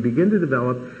we begin to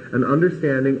develop an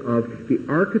understanding of the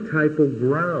archetypal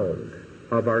ground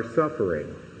of our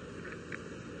suffering.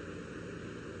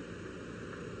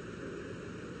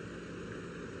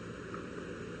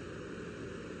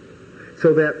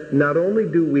 So that not only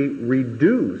do we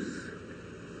reduce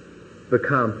the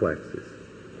complexes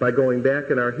by going back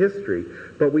in our history,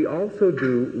 but we also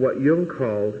do what Jung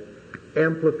called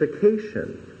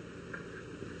amplification.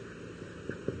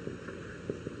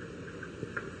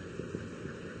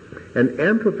 And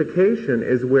amplification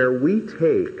is where we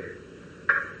take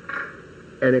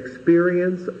an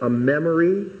experience, a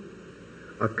memory,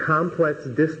 a complex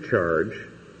discharge,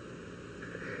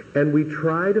 and we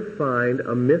try to find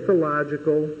a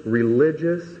mythological,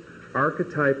 religious,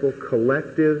 archetypal,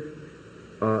 collective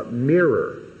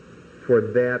mirror for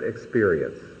that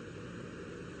experience.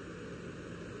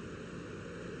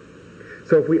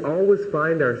 So if we always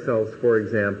find ourselves, for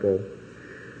example,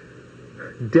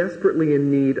 desperately in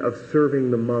need of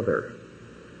serving the mother,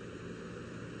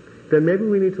 then maybe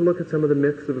we need to look at some of the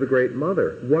myths of the Great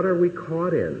Mother. What are we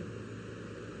caught in?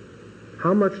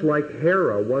 How much like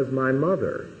Hera was my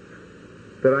mother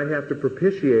that I have to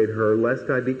propitiate her lest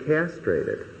I be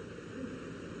castrated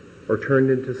or turned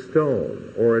into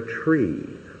stone or a tree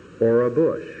or a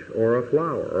bush or a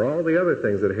flower or all the other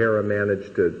things that Hera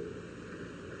managed to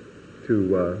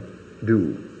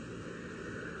do.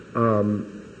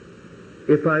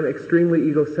 If I'm extremely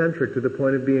egocentric to the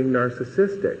point of being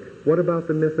narcissistic, what about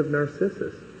the myth of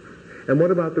Narcissus? And what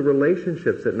about the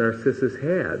relationships that Narcissus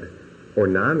had, or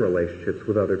non-relationships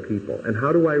with other people? And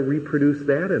how do I reproduce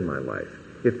that in my life,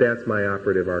 if that's my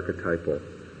operative archetypal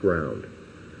ground?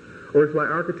 Or if my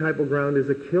archetypal ground is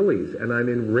Achilles and I'm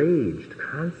enraged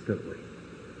constantly,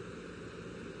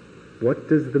 what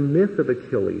does the myth of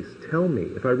Achilles tell me?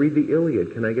 If I read the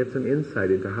Iliad, can I get some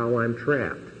insight into how I'm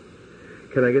trapped?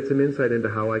 Can I get some insight into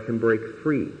how I can break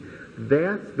free?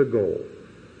 That's the goal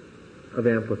of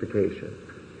amplification.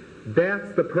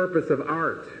 That's the purpose of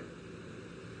art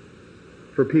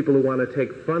for people who want to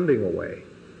take funding away.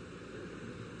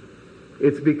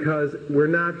 It's because we're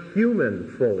not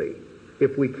human fully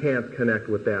if we can't connect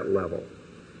with that level.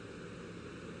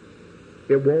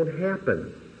 It won't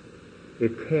happen.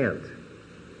 It can't.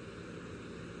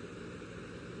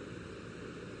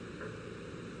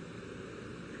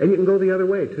 And you can go the other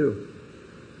way, too.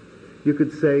 You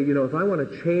could say, if I want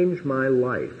to change my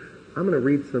life, I'm going to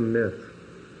read some myths.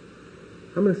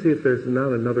 I'm going to see if there's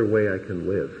not another way I can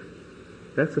live.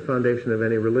 That's the foundation of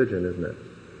any religion, isn't it?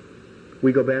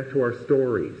 We go back to our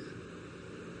stories,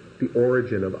 the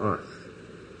origin of us.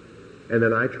 And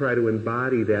then I try to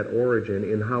embody that origin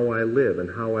in how I live and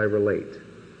how I relate.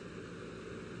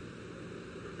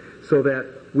 So that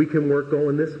we can work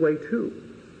going this way, too.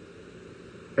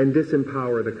 And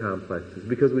disempower the complexes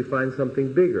because we find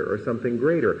something bigger or something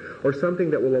greater or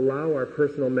something that will allow our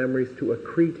personal memories to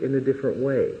accrete in a different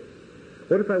way.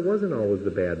 What if I wasn't always the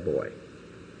bad boy?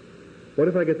 What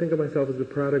if I could think of myself as the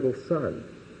prodigal son,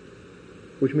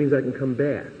 which means I can come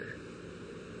back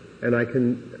and I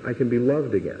can be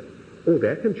loved again? Oh,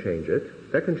 that can change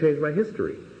it. That can change my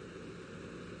history.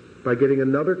 By getting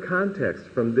another context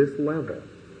from this level,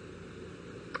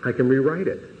 I can rewrite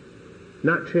it.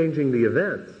 Not changing the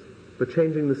events, but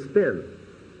changing the spin.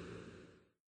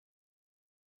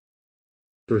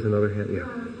 There was another hand, yeah. I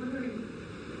was wondering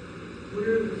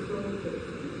where the soul fits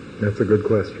in. That's a good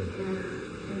question. And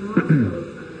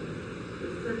also, the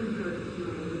second part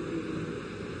would be,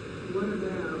 what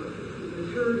about the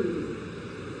maturity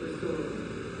of the soul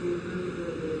in terms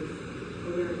of its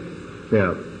awareness?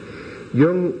 Yeah.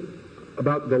 Jung,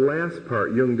 about the last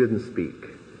part, Jung didn't speak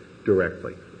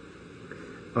directly.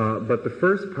 But the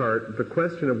first part, the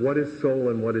question of what is soul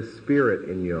and what is spirit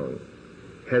in Jung,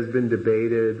 has been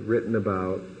debated, written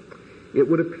about. It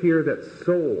would appear that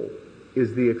soul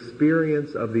is the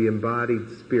experience of the embodied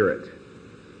spirit,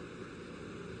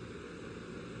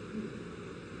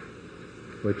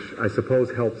 which I suppose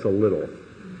helps a little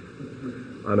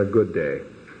on a good day.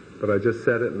 But I just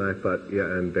said it and I thought, yeah,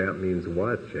 and that means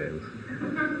what, James?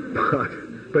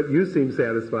 But you seem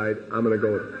satisfied. I'm going to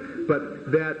go with it.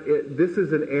 But this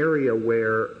is an area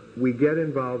where we get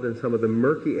involved in some of the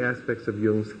murky aspects of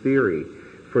Jung's theory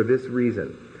for this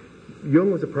reason.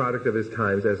 Jung was a product of his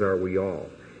times, as are we all.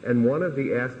 And one of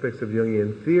the aspects of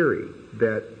Jungian theory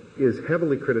that is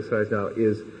heavily criticized now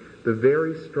is the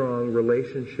very strong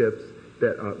relationships,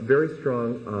 very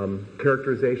strong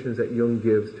characterizations that Jung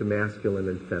gives to masculine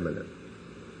and feminine.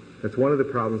 That's one of the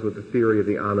problems with the theory of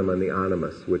the anima and the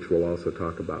animus, which we'll also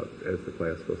talk about as the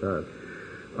class goes on.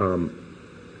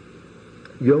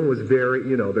 Jung was very,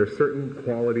 there's certain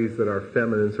qualities that are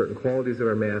feminine, certain qualities that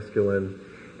are masculine,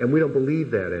 and we don't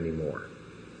believe that anymore.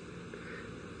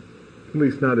 At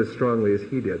least not as strongly as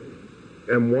he did.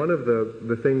 And one of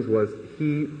the things was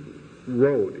he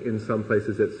wrote in some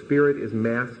places that spirit is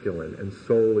masculine and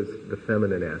soul is the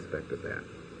feminine aspect of that.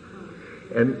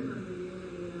 And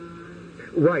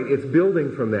right, it's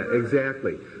building from that,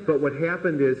 exactly. But what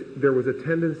happened is there was a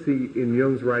tendency in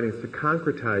Jung's writings to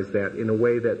concretize that in a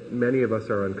way that many of us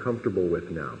are uncomfortable with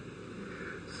now.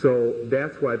 So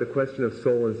that's why the question of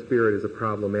soul and spirit is a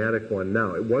problematic one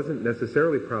now. It wasn't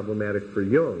necessarily problematic for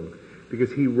Jung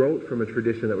because he wrote from a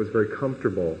tradition that was very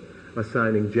comfortable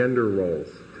assigning gender roles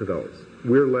to those.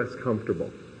 We're less comfortable.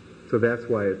 So that's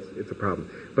why it's a problem.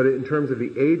 But in terms of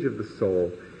the age of the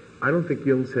soul, I don't think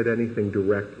Jung said anything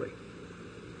directly.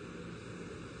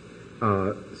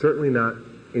 Certainly not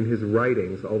in his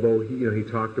writings, although he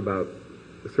talked about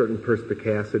a certain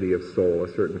perspicacity of soul, a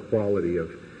certain quality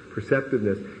of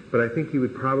perceptiveness, but I think he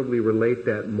would probably relate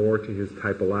that more to his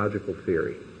typological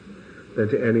theory than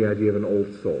to any idea of an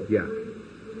old soul. Yeah.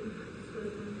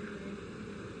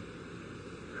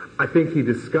 I think he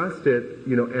discussed it,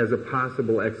 as a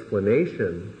possible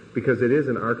explanation because it is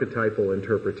an archetypal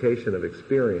interpretation of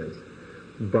experience,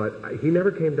 but he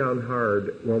never came down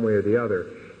hard one way or the other.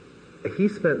 He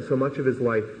spent so much of his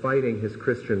life fighting his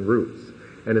Christian roots,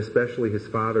 and especially his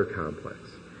father complex,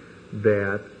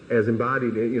 that as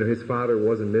embodied, his father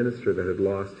was a minister that had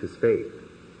lost his faith.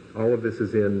 All of this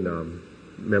is in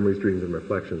Memories, Dreams, and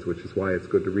Reflections, which is why it's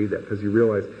good to read that, because you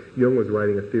realize Jung was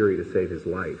writing a theory to save his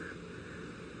life.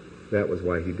 That was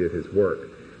why he did his work.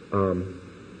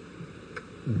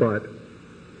 But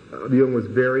Jung was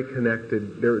very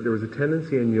connected. There was a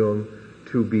tendency in Jung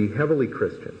to be heavily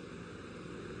Christian,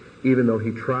 even though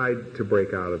he tried to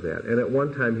break out of that. And at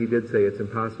one time he did say it's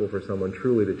impossible for someone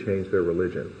truly to change their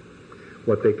religion.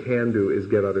 What they can do is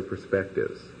get other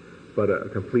perspectives. But a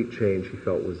complete change he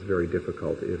felt was very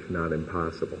difficult, if not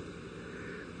impossible.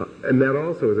 And that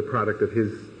also is a product of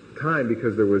his time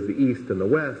because there was the East and the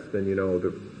West, and it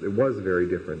was very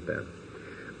different then.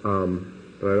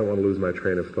 But I don't want to lose my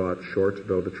train of thought, short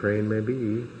though the train may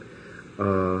be.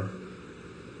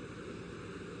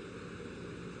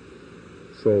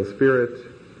 Soul, spirit.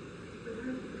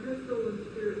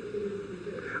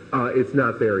 It's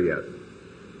not there yet.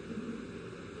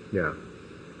 Yeah.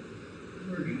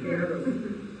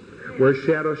 Where's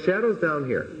shadow? Shadow's down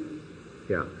here.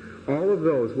 Yeah. All of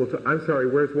those will... I'm sorry,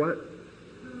 where's what?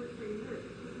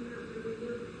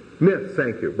 Myths,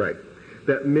 thank you, right.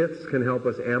 That myths can help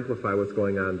us amplify what's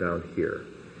going on down here.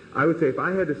 I would say if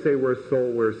I had to say where's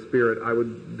soul, where's spirit, I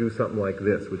would do something like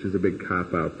this, which is a big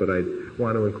cop-out, but I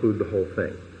want to include the whole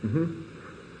thing. Mm-hmm.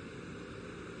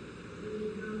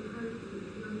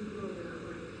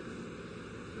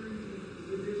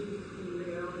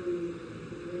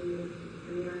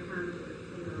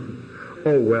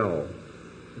 Oh, well.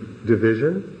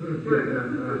 Division?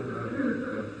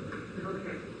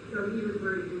 Okay, so he was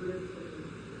very Buddhist.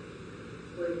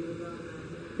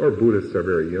 Or Buddhists are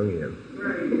very Jungian.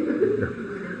 Right.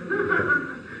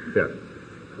 Yeah.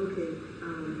 Okay, a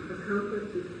complex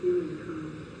is feeling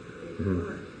comes.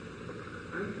 But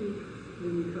I think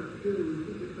when you talk feeling, I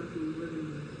think you're talking more in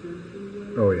a sensual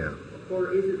way. Oh, yeah. Or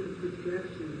is it the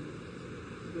projection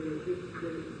that it is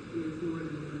more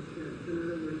than one sense? In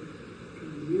other words,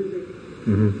 music,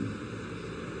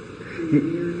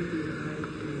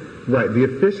 right. The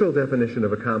official definition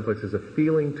of a complex is a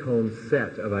feeling-tone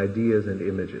set of ideas and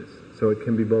images. So it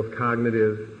can be both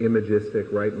cognitive,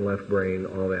 imagistic, right and left brain,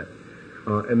 all that.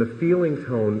 And the feeling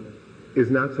tone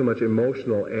is not so much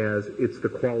emotional as it's the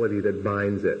quality that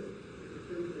binds it.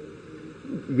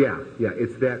 Yeah,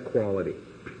 it's that quality.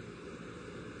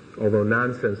 Although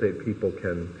non-sensate people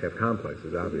can have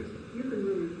complexes, obviously. You can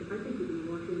really, I think you can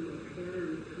walk into a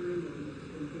pattern of time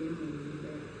and family and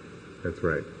that. That's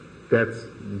right. That's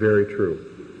very true.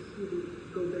 You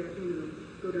go back,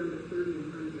 go down to 30 and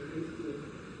find your high school.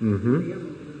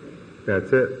 Mm-hmm.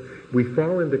 That's it. We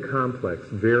fall into complex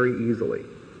very easily.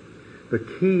 The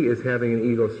key is having an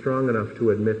ego strong enough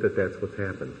to admit that that's what's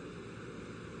happened.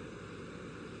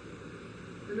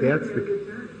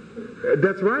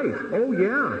 That's right. Oh,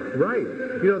 yeah, right.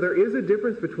 There is a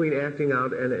difference between acting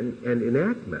out and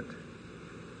enactment.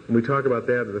 And we talk about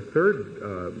that at the third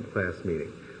class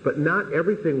meeting. But not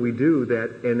everything we do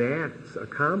that enacts a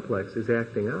complex is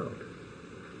acting out.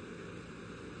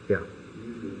 Yeah.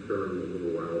 You used the term a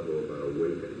little while ago about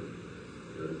awakening.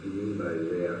 Do you mean by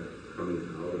that coming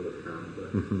out of a complex?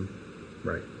 Mm-hmm.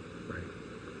 Right.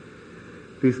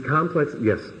 These complex...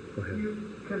 Yes, go ahead. You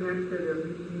connected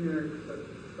everything except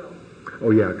self.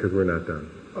 Oh, yeah, because we're not done.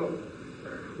 Oh,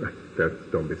 sorry.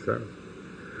 Don't be sorry.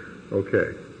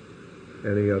 Okay.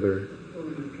 Any other...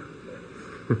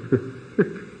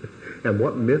 And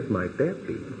what myth might that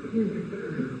be?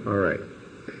 All right.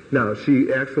 Now,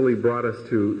 she actually brought us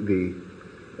to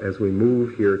as we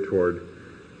move here toward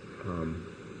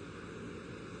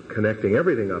connecting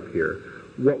everything up here,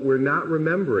 what we're not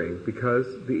remembering, because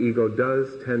the ego does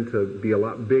tend to be a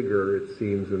lot bigger, it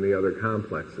seems, than the other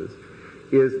complexes,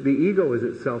 is the ego is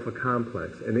itself a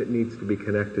complex, and it needs to be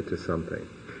connected to something.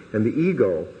 And the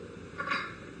ego,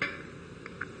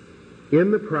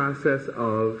 in the process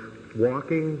of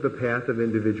walking the path of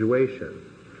individuation,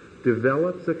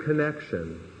 develops a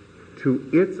connection to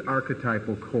its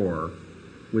archetypal core,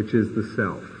 which is the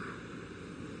self.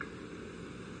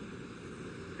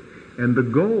 And the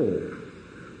goal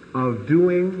of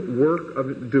doing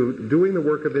the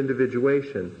work of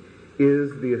individuation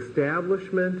is the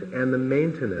establishment and the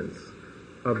maintenance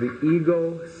of the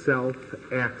ego-self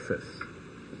axis.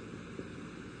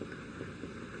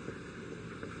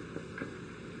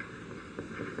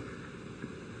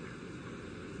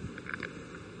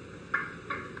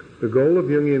 The goal of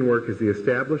Jungian work is the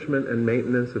establishment and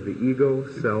maintenance of the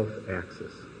ego-self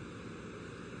axis.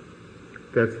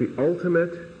 That's the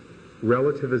ultimate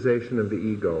relativization of the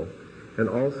ego, and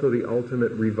also the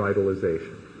ultimate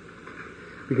revitalization.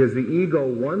 Because the ego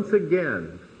once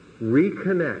again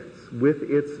reconnects with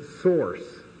its source,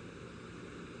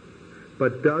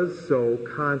 but does so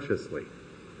consciously.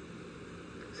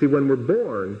 See, when we're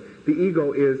born, the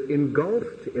ego is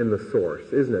engulfed in the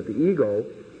source, isn't it? The ego,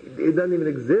 it doesn't even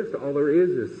exist. All there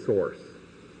is source.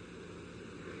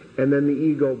 And then the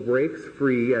ego breaks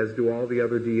free, as do all the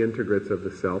other deintegrates of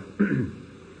the self,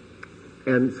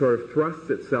 and sort of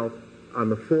thrusts itself on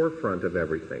the forefront of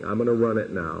everything. I'm going to run it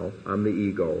now. I'm the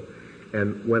ego.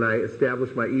 And when I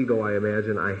establish my ego, I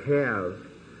imagine I have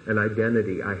an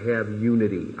identity. I have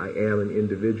unity. I am an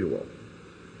individual.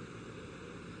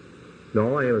 And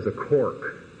all I am is a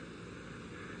cork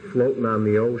floating on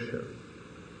the ocean,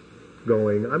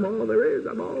 going, I'm all there is,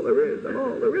 I'm all there is, I'm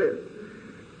all there is.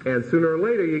 And sooner or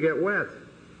later you get wet.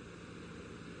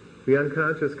 The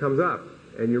unconscious comes up,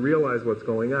 and you realize what's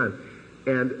going on.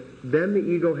 And then the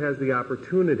ego has the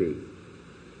opportunity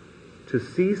to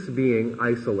cease being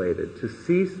isolated, to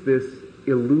cease this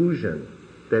illusion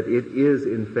that it is,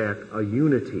 in fact, a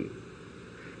unity.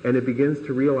 And it begins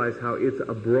to realize how it's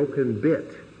a broken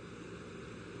bit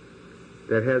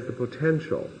that has the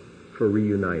potential for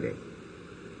reuniting.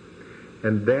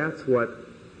 And that's what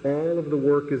all of the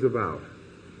work is about,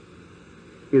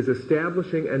 is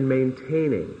establishing and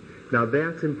maintaining. Now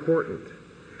that's important,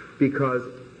 because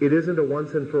it isn't a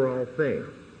once and for all thing.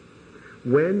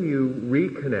 When you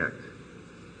reconnect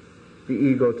the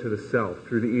ego to the self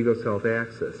through the ego-self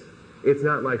axis, it's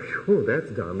not like, whew, that's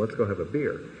done, let's go have a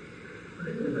beer.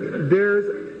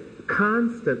 There's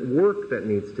constant work that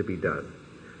needs to be done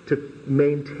to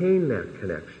maintain that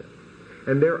connection.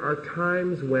 And there are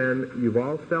times when, you've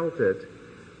all felt it,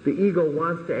 the ego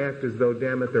wants to act as though,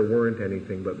 damn it, there weren't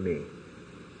anything but me.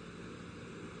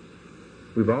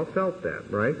 We've all felt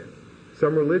that, right?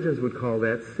 Some religions would call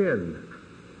that sin.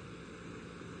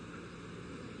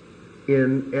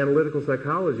 In analytical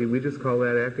psychology, we just call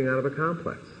that acting out of a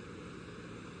complex.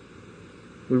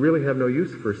 We really have no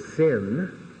use for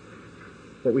sin.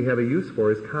 What we have a use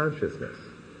for is consciousness.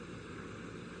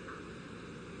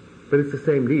 But it's the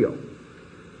same deal.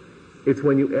 It's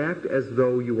when you act as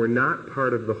though you were not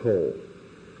part of the whole.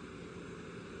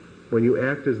 When you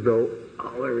act as though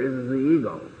all there is the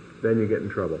ego, then you get in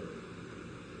trouble.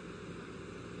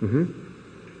 Mm-hmm.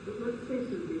 But let's say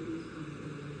some babies come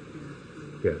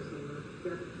from Yes. So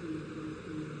death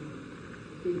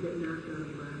they get knocked out of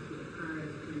the glass with a car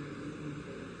accident or something like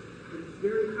that. But it's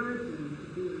very hard for them to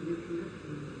do the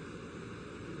reconnection.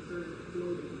 It's sort of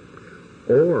floating.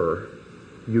 Or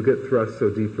you get thrust so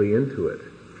deeply into it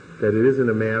that it isn't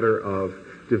a matter of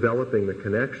developing the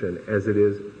connection as it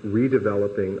is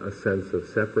redeveloping a sense of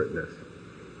separateness.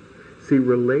 See,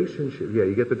 relationship,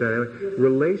 you get the dynamic?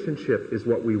 Relationship is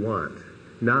what we want,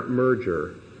 not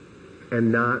merger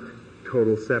and not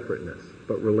total separateness,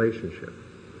 but relationship.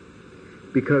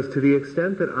 Because to the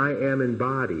extent that I am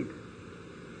embodied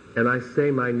and I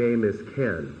say my name is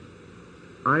Ken,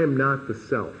 I am not the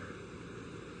self.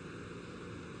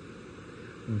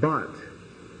 But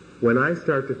when I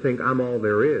start to think I'm all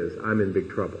there is, I'm in big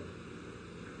trouble.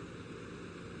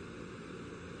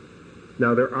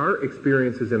 Now, there are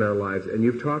experiences in our lives, and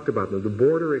you've talked about them, the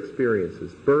border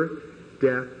experiences. Birth,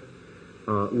 death,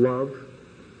 love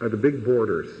are the big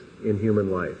borders in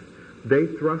human life. They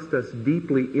thrust us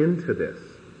deeply into this.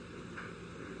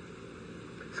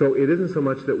 So it isn't so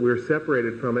much that we're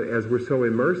separated from it as we're so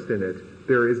immersed in it,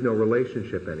 there is no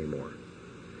relationship anymore.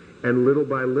 And little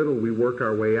by little, we work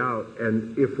our way out,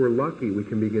 and if we're lucky, we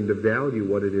can begin to value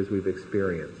what it is we've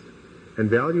experienced. And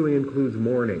valuing includes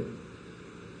mourning.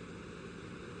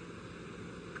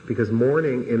 Because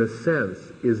mourning, in a sense,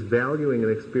 is valuing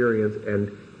an experience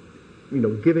and,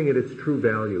 giving it its true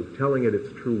value, telling it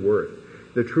its true worth.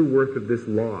 The true worth of this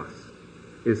loss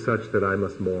is such that I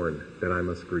must mourn, that I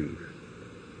must grieve.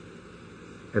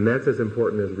 And that's as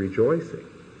important as rejoicing.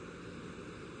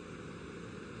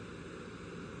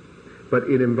 But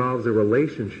it involves a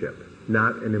relationship,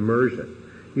 not an immersion.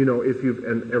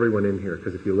 And everyone in here,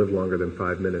 because if you live longer than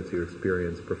 5 minutes, you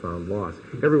experience profound loss.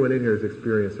 Everyone in here has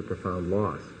experienced a profound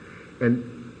loss. And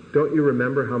don't you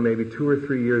remember how maybe 2 or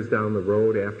 3 years down the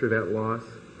road after that loss,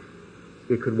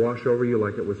 it could wash over you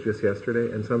like it was just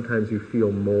yesterday, and sometimes you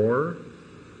feel more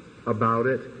about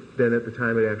it than at the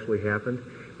time it actually happened?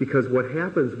 Because what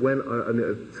happens when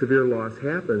a severe loss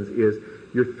happens is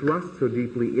you're thrust so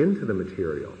deeply into the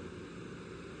material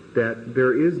that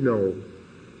there is no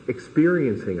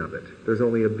experiencing of it. There's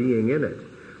only a being in it.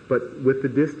 But with the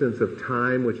distance of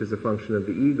time, which is a function of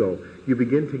the ego, you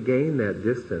begin to gain that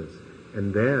distance,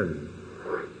 and then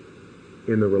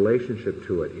in the relationship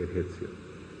to it, it hits you.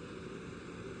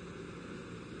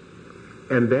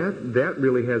 And that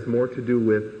really has more to do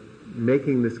with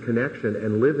making this connection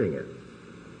and living it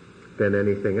than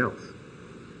anything else.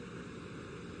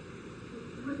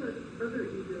 What about other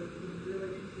egos in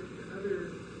relationship to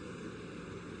others?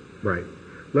 Right.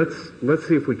 Let's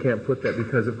see if we can't put that,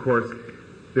 because of course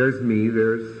there's me,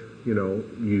 there's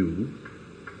you,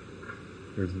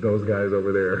 there's those guys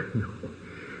over there.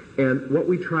 And what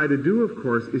we try to do, of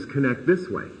course, is connect this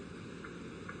way.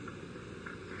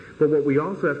 But what we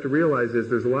also have to realize is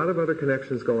there's a lot of other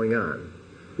connections going on,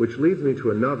 which leads me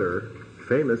to another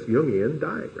famous Jungian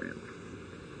diagram,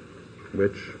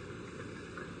 which,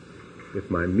 if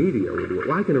my media would do it,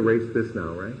 well, I can erase this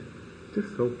now, right?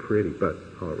 Just so pretty, but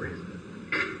I'll erase it.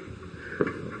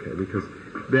 Okay, because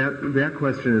that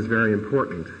question is very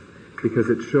important, because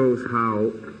it shows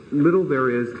how little there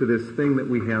is to this thing that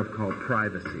we have called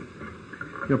privacy.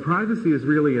 Privacy is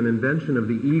really an invention of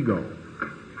the ego,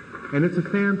 and it's a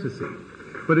fantasy,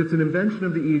 but it's an invention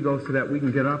of the ego so that we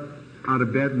can get up out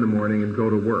of bed in the morning and go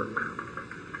to work.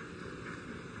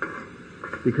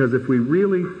 Because if we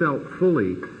really felt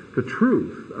fully the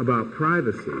truth about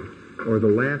privacy, or the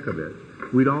lack of it,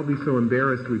 we'd all be so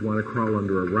embarrassed we'd want to crawl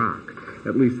under a rock.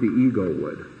 At least the ego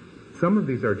would. Some of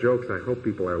these are jokes. I hope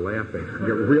people are laughing. You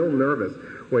get real nervous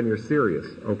when you're serious.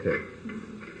 Okay.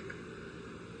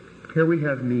 Here we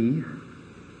have me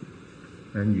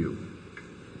and you.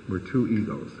 We're two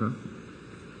egos, huh?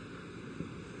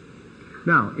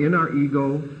 Now, in our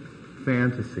ego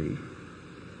fantasy,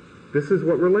 this is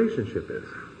what relationship is.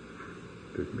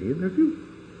 There's me and there's you.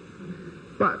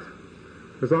 But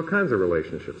there's all kinds of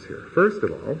relationships here. First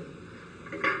of all,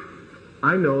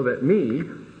 I know that me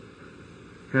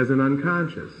has an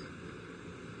unconscious.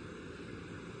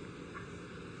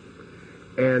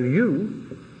 And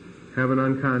you have an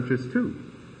unconscious too.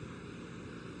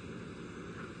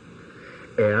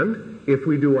 And if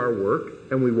we do our work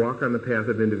and we walk on the path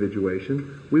of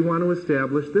individuation, we want to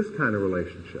establish this kind of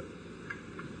relationship.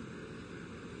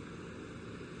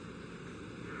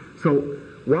 So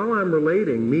while I'm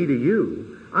relating me to you,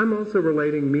 I'm also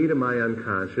relating me to my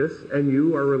unconscious, and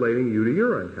you are relating you to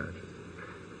your unconscious.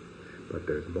 But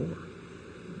there's more.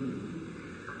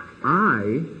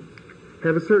 I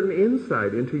have a certain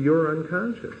insight into your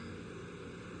unconscious.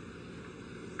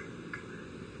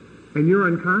 And your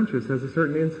unconscious has a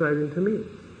certain insight into me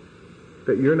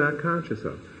that you're not conscious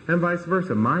of. And vice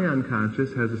versa. My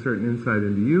unconscious has a certain insight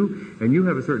into you, and you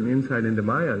have a certain insight into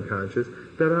my unconscious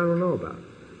that I don't know about.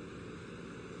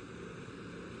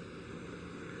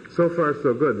 So far,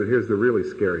 so good, but here's the really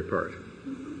scary part.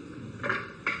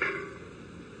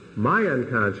 My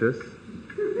unconscious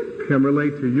can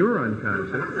relate to your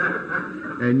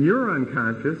unconscious, and your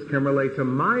unconscious can relate to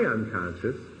my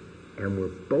unconscious, and we're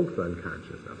both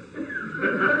unconscious of it.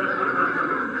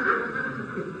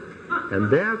 And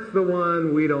that's the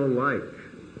one we don't like,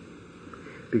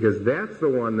 because that's the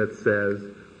one that says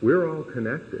we're all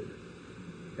connected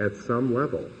at some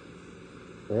level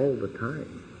all the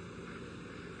time.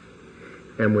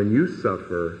 And when you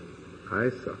suffer, I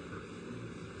suffer.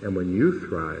 And when you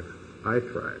thrive, I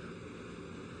thrive.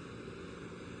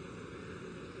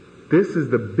 This is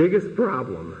the biggest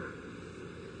problem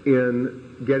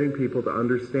in getting people to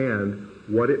understand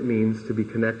what it means to be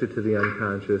connected to the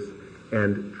unconscious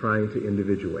and trying to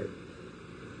individuate.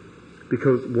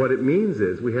 Because what it means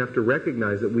is we have to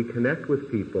recognize that we connect with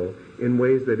people in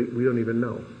ways that we don't even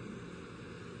know.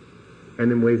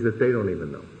 And in ways that they don't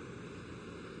even know.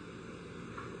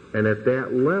 And at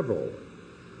that level,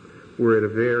 we're at a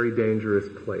very dangerous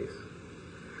place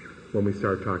when we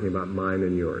start talking about mine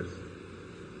and yours.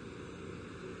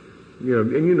 You know,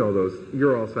 and you know those,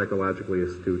 you're all psychologically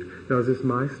astute. Now, is this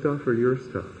my stuff or your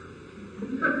stuff?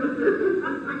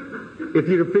 If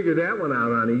you could figure that one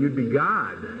out, Ani, you'd be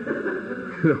God.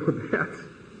 You know,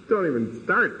 don't even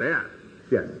start that.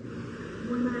 Yes?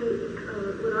 When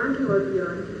Arthur was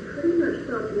young, he pretty much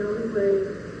felt the only way,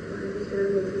 my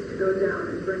understanding is to go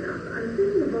down and bring up. I'm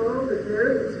thinking of all the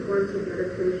various forms of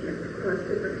meditation across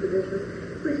different traditions.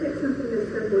 We take something as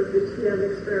simple as the TM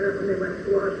experiment when they went to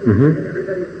Washington and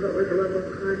everybody felt like a level of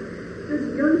crime.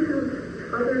 Does Jung have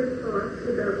other thoughts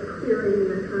about clearing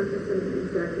the consciousness and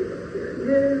exactly what clearing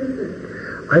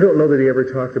is? I don't know that he ever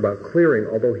talked about clearing,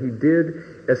 although he did,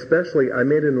 especially, I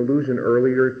made an allusion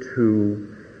earlier to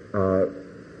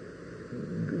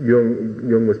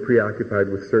Jung was preoccupied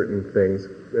with certain things,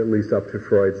 at least up to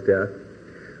Freud's death.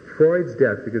 Freud's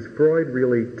death, because Freud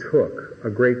really took a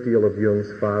great deal of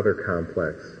Jung's father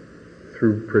complex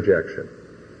through projection.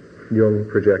 Jung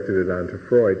projected it onto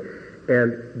Freud.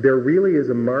 And there really is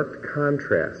a marked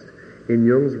contrast in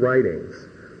Jung's writings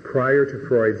prior to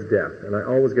Freud's death. And I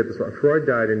always get this wrong. Freud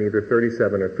died in either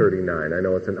 37 or 39. I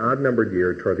know it's an odd-numbered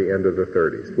year toward the end of the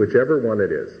 30s, whichever one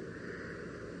it is.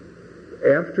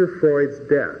 After Freud's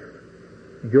death,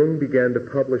 Jung began to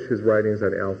publish his writings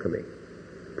on alchemy.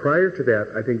 Prior to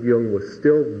that, I think Jung was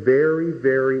still very,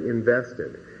 very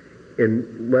invested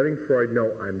in letting Freud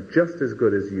know, I'm just as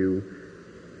good as you.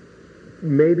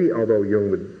 Maybe, although Jung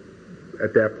would,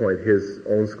 at that point, his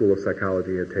own school of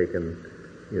psychology had taken,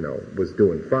 was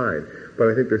doing fine. But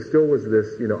I think there still was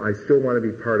this, I still want to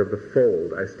be part of the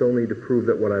fold. I still need to prove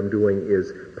that what I'm doing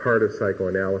is part of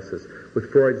psychoanalysis.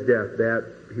 With Freud's death,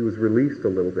 he was released a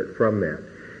little bit from that.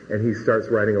 And he starts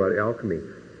writing about alchemy.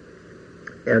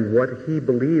 And what he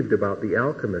believed about the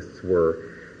alchemists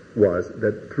was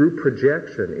that through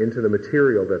projection into the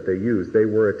material that they used, they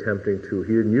were attempting to,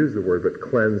 he didn't use the word, but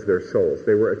cleanse their souls.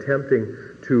 They were attempting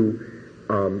to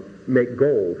make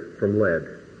gold from lead,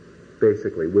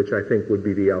 basically, which I think would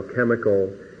be the alchemical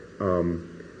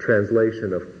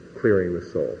translation of clearing the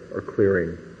soul, or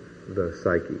clearing the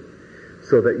psyche.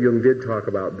 So that Jung did talk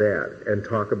about that, and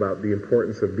talk about the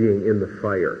importance of being in the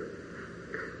fire.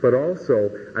 But also,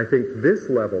 I think this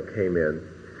level came in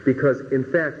because, in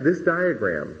fact, this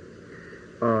diagram,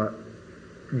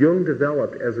 Jung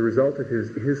developed as a result of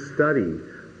his study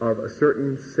of a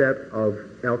certain set of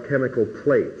alchemical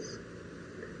plates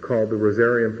called the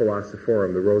Rosarium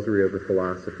Philosophorum, the Rosary of the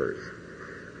Philosophers,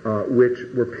 which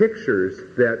were pictures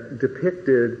that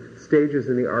depicted stages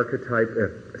in the archetype,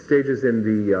 stages in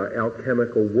the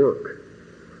alchemical work.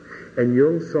 And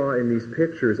Jung saw in these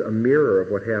pictures a mirror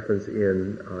of what happens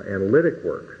in analytic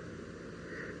work.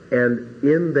 And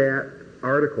in that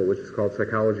article, which is called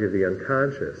Psychology of the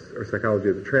Unconscious, or Psychology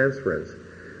of the Transference,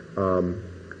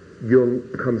 Jung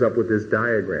comes up with this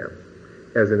diagram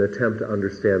as an attempt to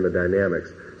understand the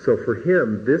dynamics. So for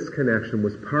him, this connection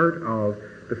was part of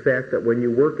the fact that when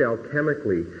you work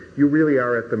alchemically, you really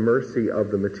are at the mercy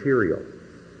of the material.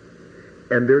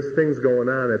 And there's things going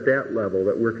on at that level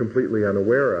that we're completely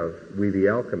unaware of, we the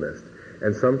alchemists.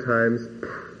 And sometimes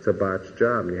it's a botched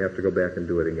job and you have to go back and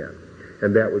do it again.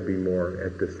 And that would be more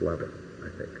at this level, I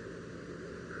think.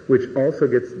 Which also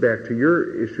gets back to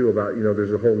your issue about,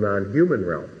 there's a whole non-human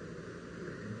realm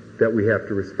that we have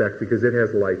to respect because it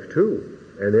has life too.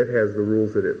 And it has the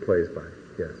rules that it plays by.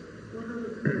 Yes? Well, how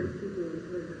much people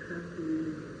like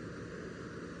happily,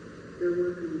 they're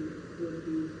working with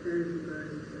these fantasy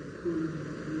guys like Conan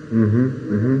and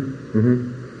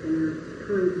they're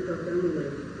trying stuff down the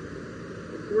way.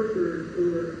 The sorcerers who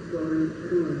are going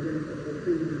through and getting the whole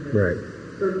thing. Right.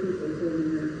 Some people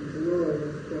holding their below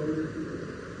while other people.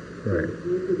 Right. Do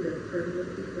you think that's part of what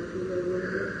these questions are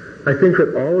like? I think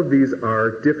that all of these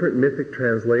are different mythic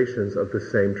translations of the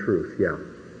same truth, yeah.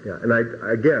 And I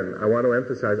want to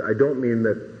emphasize, I don't mean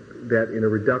that in a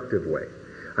reductive way.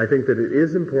 I think that it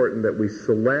is important that we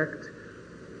select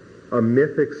a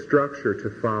mythic structure to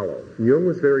follow. Jung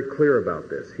was very clear about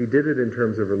this. He did it in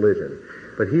terms of religion.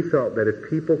 But he felt that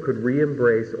if people could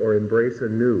re-embrace or embrace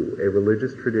anew a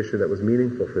religious tradition that was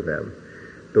meaningful for them,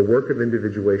 the work of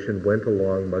individuation went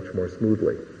along much more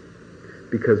smoothly.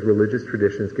 Because religious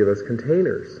traditions give us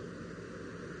containers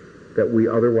that we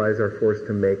otherwise are forced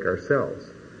to make ourselves.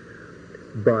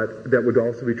 But that would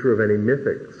also be true of any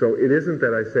mythic. So it isn't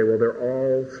that I say, well, they're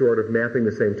all sort of mapping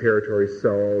the same territory,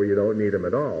 so you don't need them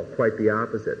at all. Quite the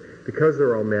opposite. Because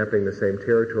they're all mapping the same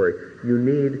territory, you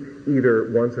need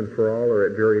either once and for all or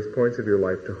at various points of your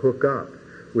life to hook up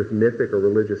with mythic or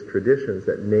religious traditions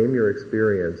that name your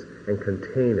experience and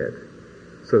contain it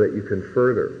so that you can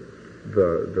further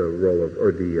the role of,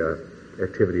 or the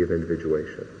activity of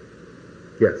individuation.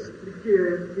 Yes? But you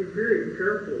have to be very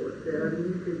careful with that, and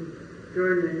you can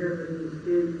join the Heaven's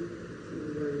Gate.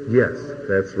 Yes,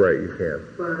 that's right, you can.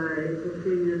 By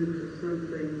looking into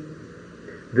something.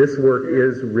 This work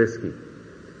is risky.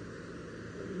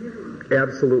 Yeah.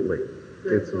 Absolutely.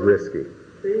 It's risky.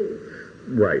 Things.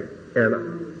 Right. I And don't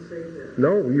want to say that.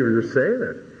 no, you're saying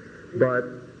it. But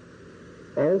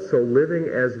also living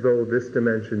as though this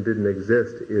dimension didn't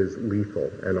exist is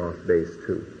lethal and off base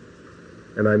too.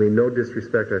 And I mean no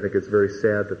disrespect, I think it's very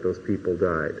sad that those people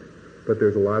died. But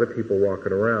there's a lot of people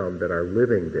walking around that are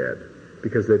living dead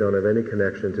because they don't have any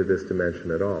connection to this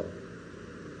dimension at all.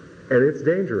 And it's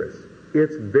dangerous.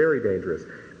 It's very dangerous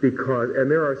because,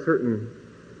 and there are certain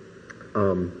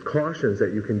cautions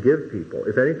that you can give people.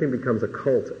 If anything becomes a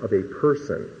cult of a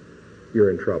person, you're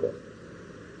in trouble.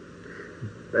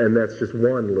 And that's just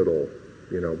one little,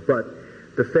 But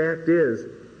the fact is,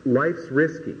 life's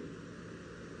risky.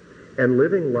 And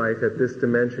living life at this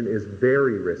dimension is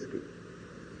very risky.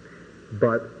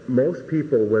 But most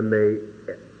people, when they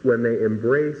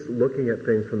embrace looking at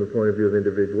things from the point of view of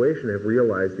individuation, have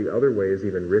realized the other way is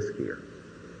even riskier.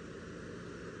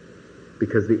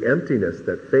 Because the emptiness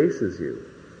that faces you,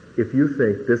 if you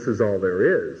think this is all there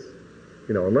is,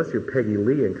 unless you're Peggy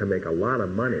Lee and can make a lot of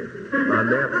money on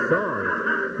that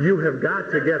song, you have got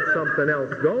to get something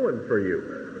else going for you.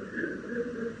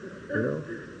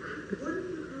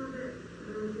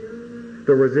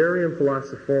 The Rosarium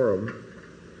Philosophorum,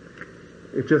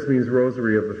 it just means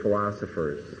Rosary of the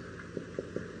Philosophers.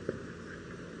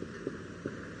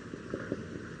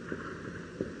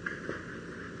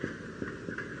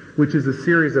 Which is a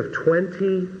series of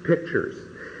 20 pictures.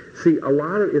 See,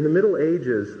 in the Middle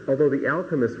Ages, although the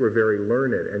alchemists were very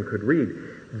learned and could read,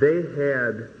 they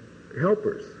had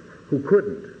helpers who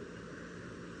couldn't,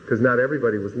 because not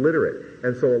everybody was literate.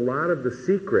 And so a lot of the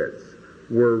secrets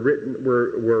were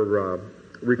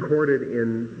recorded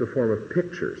in the form of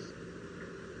pictures.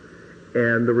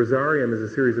 And the Rosarium is a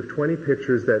series of 20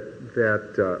 pictures that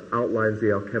outlines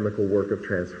the alchemical work of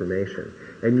transformation.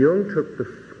 And Jung took the...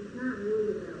 It's not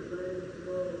really about lead and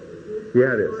gold, is it?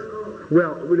 Yeah, it is.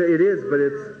 Well, it is, but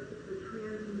it's... The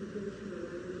transmutation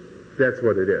of energy. That's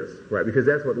what it is, right? Because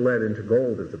that's what lead into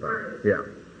gold is about. Yeah.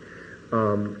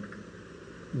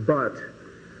 But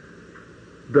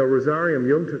the Rosarium,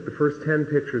 Jung took the first 10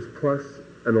 pictures plus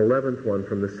an 11th one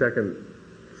from the second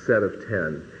set of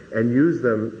 10 and used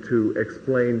them to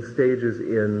explain stages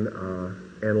in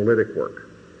analytic work.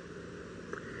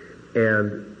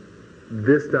 And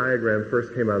this diagram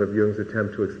first came out of Jung's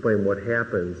attempt to explain what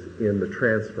happens in the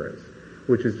transference,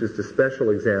 which is just a special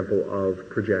example of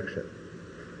projection.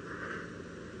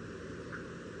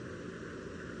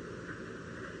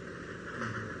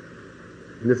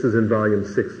 And this is in volume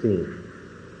 16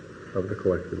 of the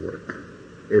collected works.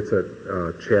 It's a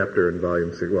chapter in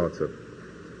volume 6. Well, it's a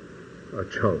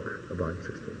chunk of volume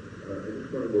 16. I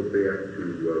just want to go back to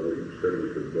what you said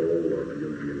was the goal of the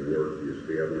Jungian work, the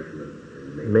establishment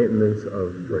and maintenance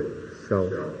of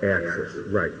self-access.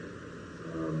 Right.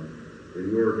 In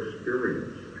your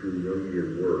experience through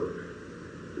Jungian work,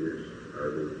 are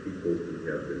there people who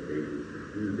have been able to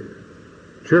do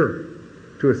that? Sure.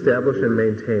 To establish and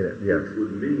maintain it, yes. Which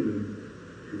would mean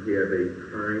to have a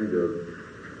kind of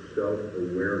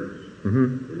self-awareness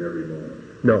in every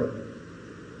moment. No.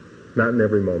 Not in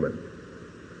every moment.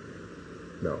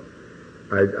 No.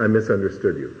 I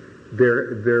misunderstood you.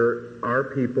 There are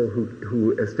people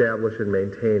who establish and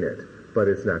maintain it, but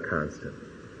it's not constant.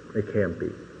 It can't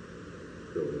be.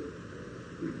 So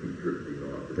we keep drifting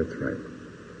off. That's right.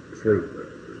 Sleep.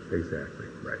 Exactly.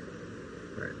 Right.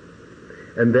 Right.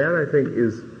 And that, I think,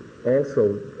 is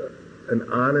also an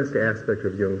honest aspect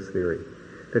of Jung's theory,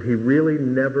 that he really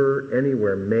never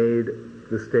anywhere made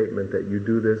the statement that you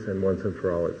do this and once and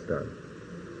for all it's done.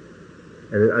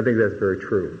 And I think that's very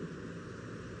true.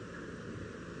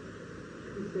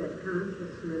 Is that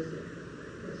consciousness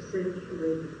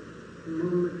essentially the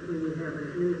moment when you have an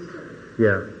insight?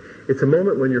 Yeah. It's a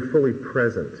moment when you're fully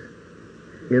present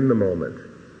in the moment.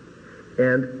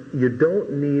 And you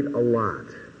don't need a lot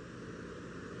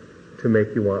to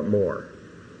make you want more.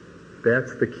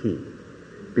 That's the key.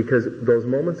 Because those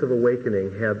moments of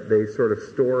awakening they sort of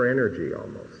store energy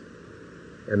almost.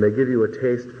 And they give you a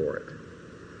taste for it.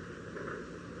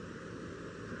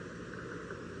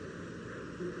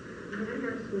 Can I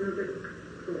ask another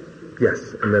question?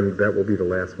 Yes, and then that will be the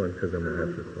last one because then we'll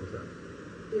have to close out.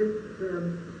 If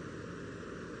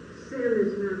sin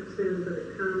is not sin but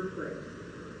a complex,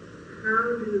 how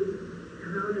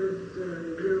does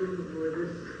Jung or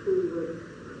this school of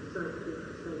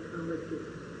psychology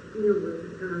deal with the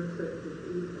concept of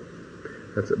evil?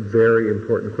 That's a very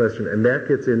important question, and that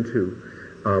gets into,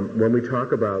 when we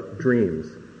talk about dreams,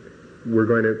 we're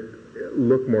going to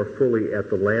look more fully at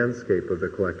the landscape of the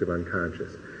collective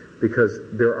unconscious, because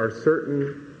there are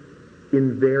certain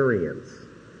invariants.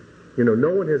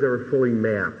 No one has ever fully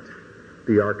mapped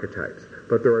the archetypes,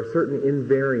 but there are certain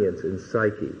invariants in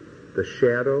psyche. The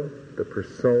shadow, the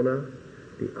persona,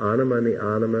 the anima and the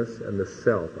animus, and the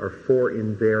self are 4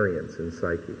 invariants in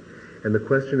psyche. And the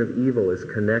question of evil is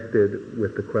connected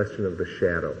with the question of the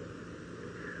shadow,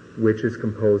 which is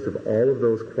composed of all of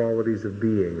those qualities of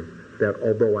being that,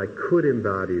 although I could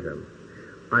embody them,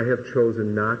 I have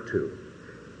chosen not to,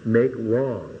 make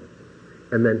wrong,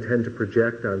 and then tend to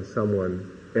project on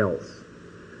someone else.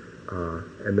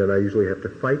 And then I usually have to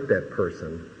fight that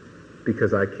person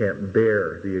because I can't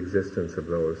bear the existence of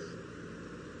those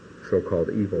so-called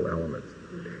evil elements.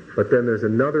 But then there's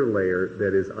another layer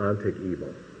that is ontic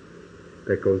evil,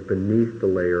 that goes beneath the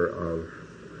layer of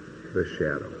the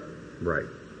shadow. Right.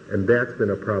 And that's been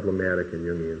a problematic in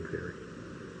Jungian theory.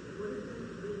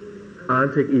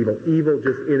 Ontic evil. Evil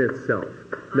just in itself.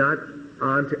 Not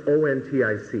ontic,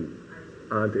 O-N-T-I-C.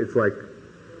 It's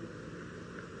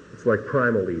like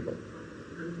primal evil.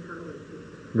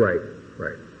 Right.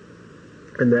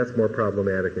 And that's more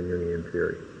problematic in Jungian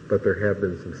theory. But there have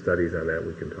been some studies on that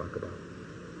we can talk about.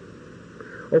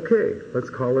 Okay, let's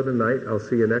call it a night. I'll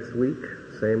see you next week,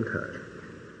 same time.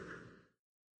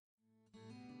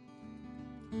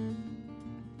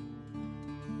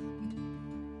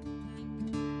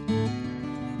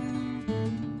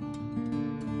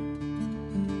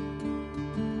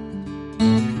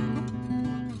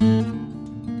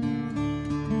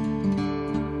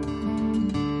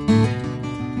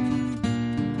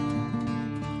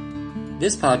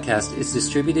 This podcast is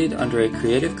distributed under a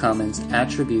Creative Commons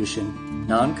Attribution,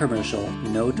 Non-Commercial,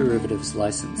 No Derivatives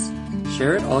license.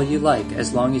 Share it all you like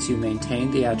as long as you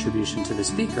maintain the attribution to the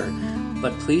speaker,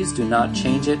 but please do not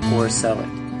change it or sell it.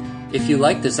 If you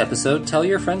like this episode, tell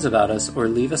your friends about us or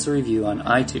leave us a review on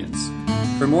iTunes.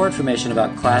 For more information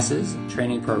about classes,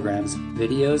 training programs,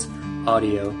 videos,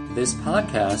 audio, this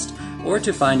podcast, or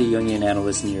to find a Jungian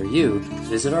analyst near you,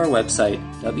 visit our website,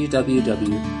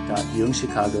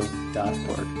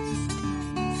 www.jungchicago.org.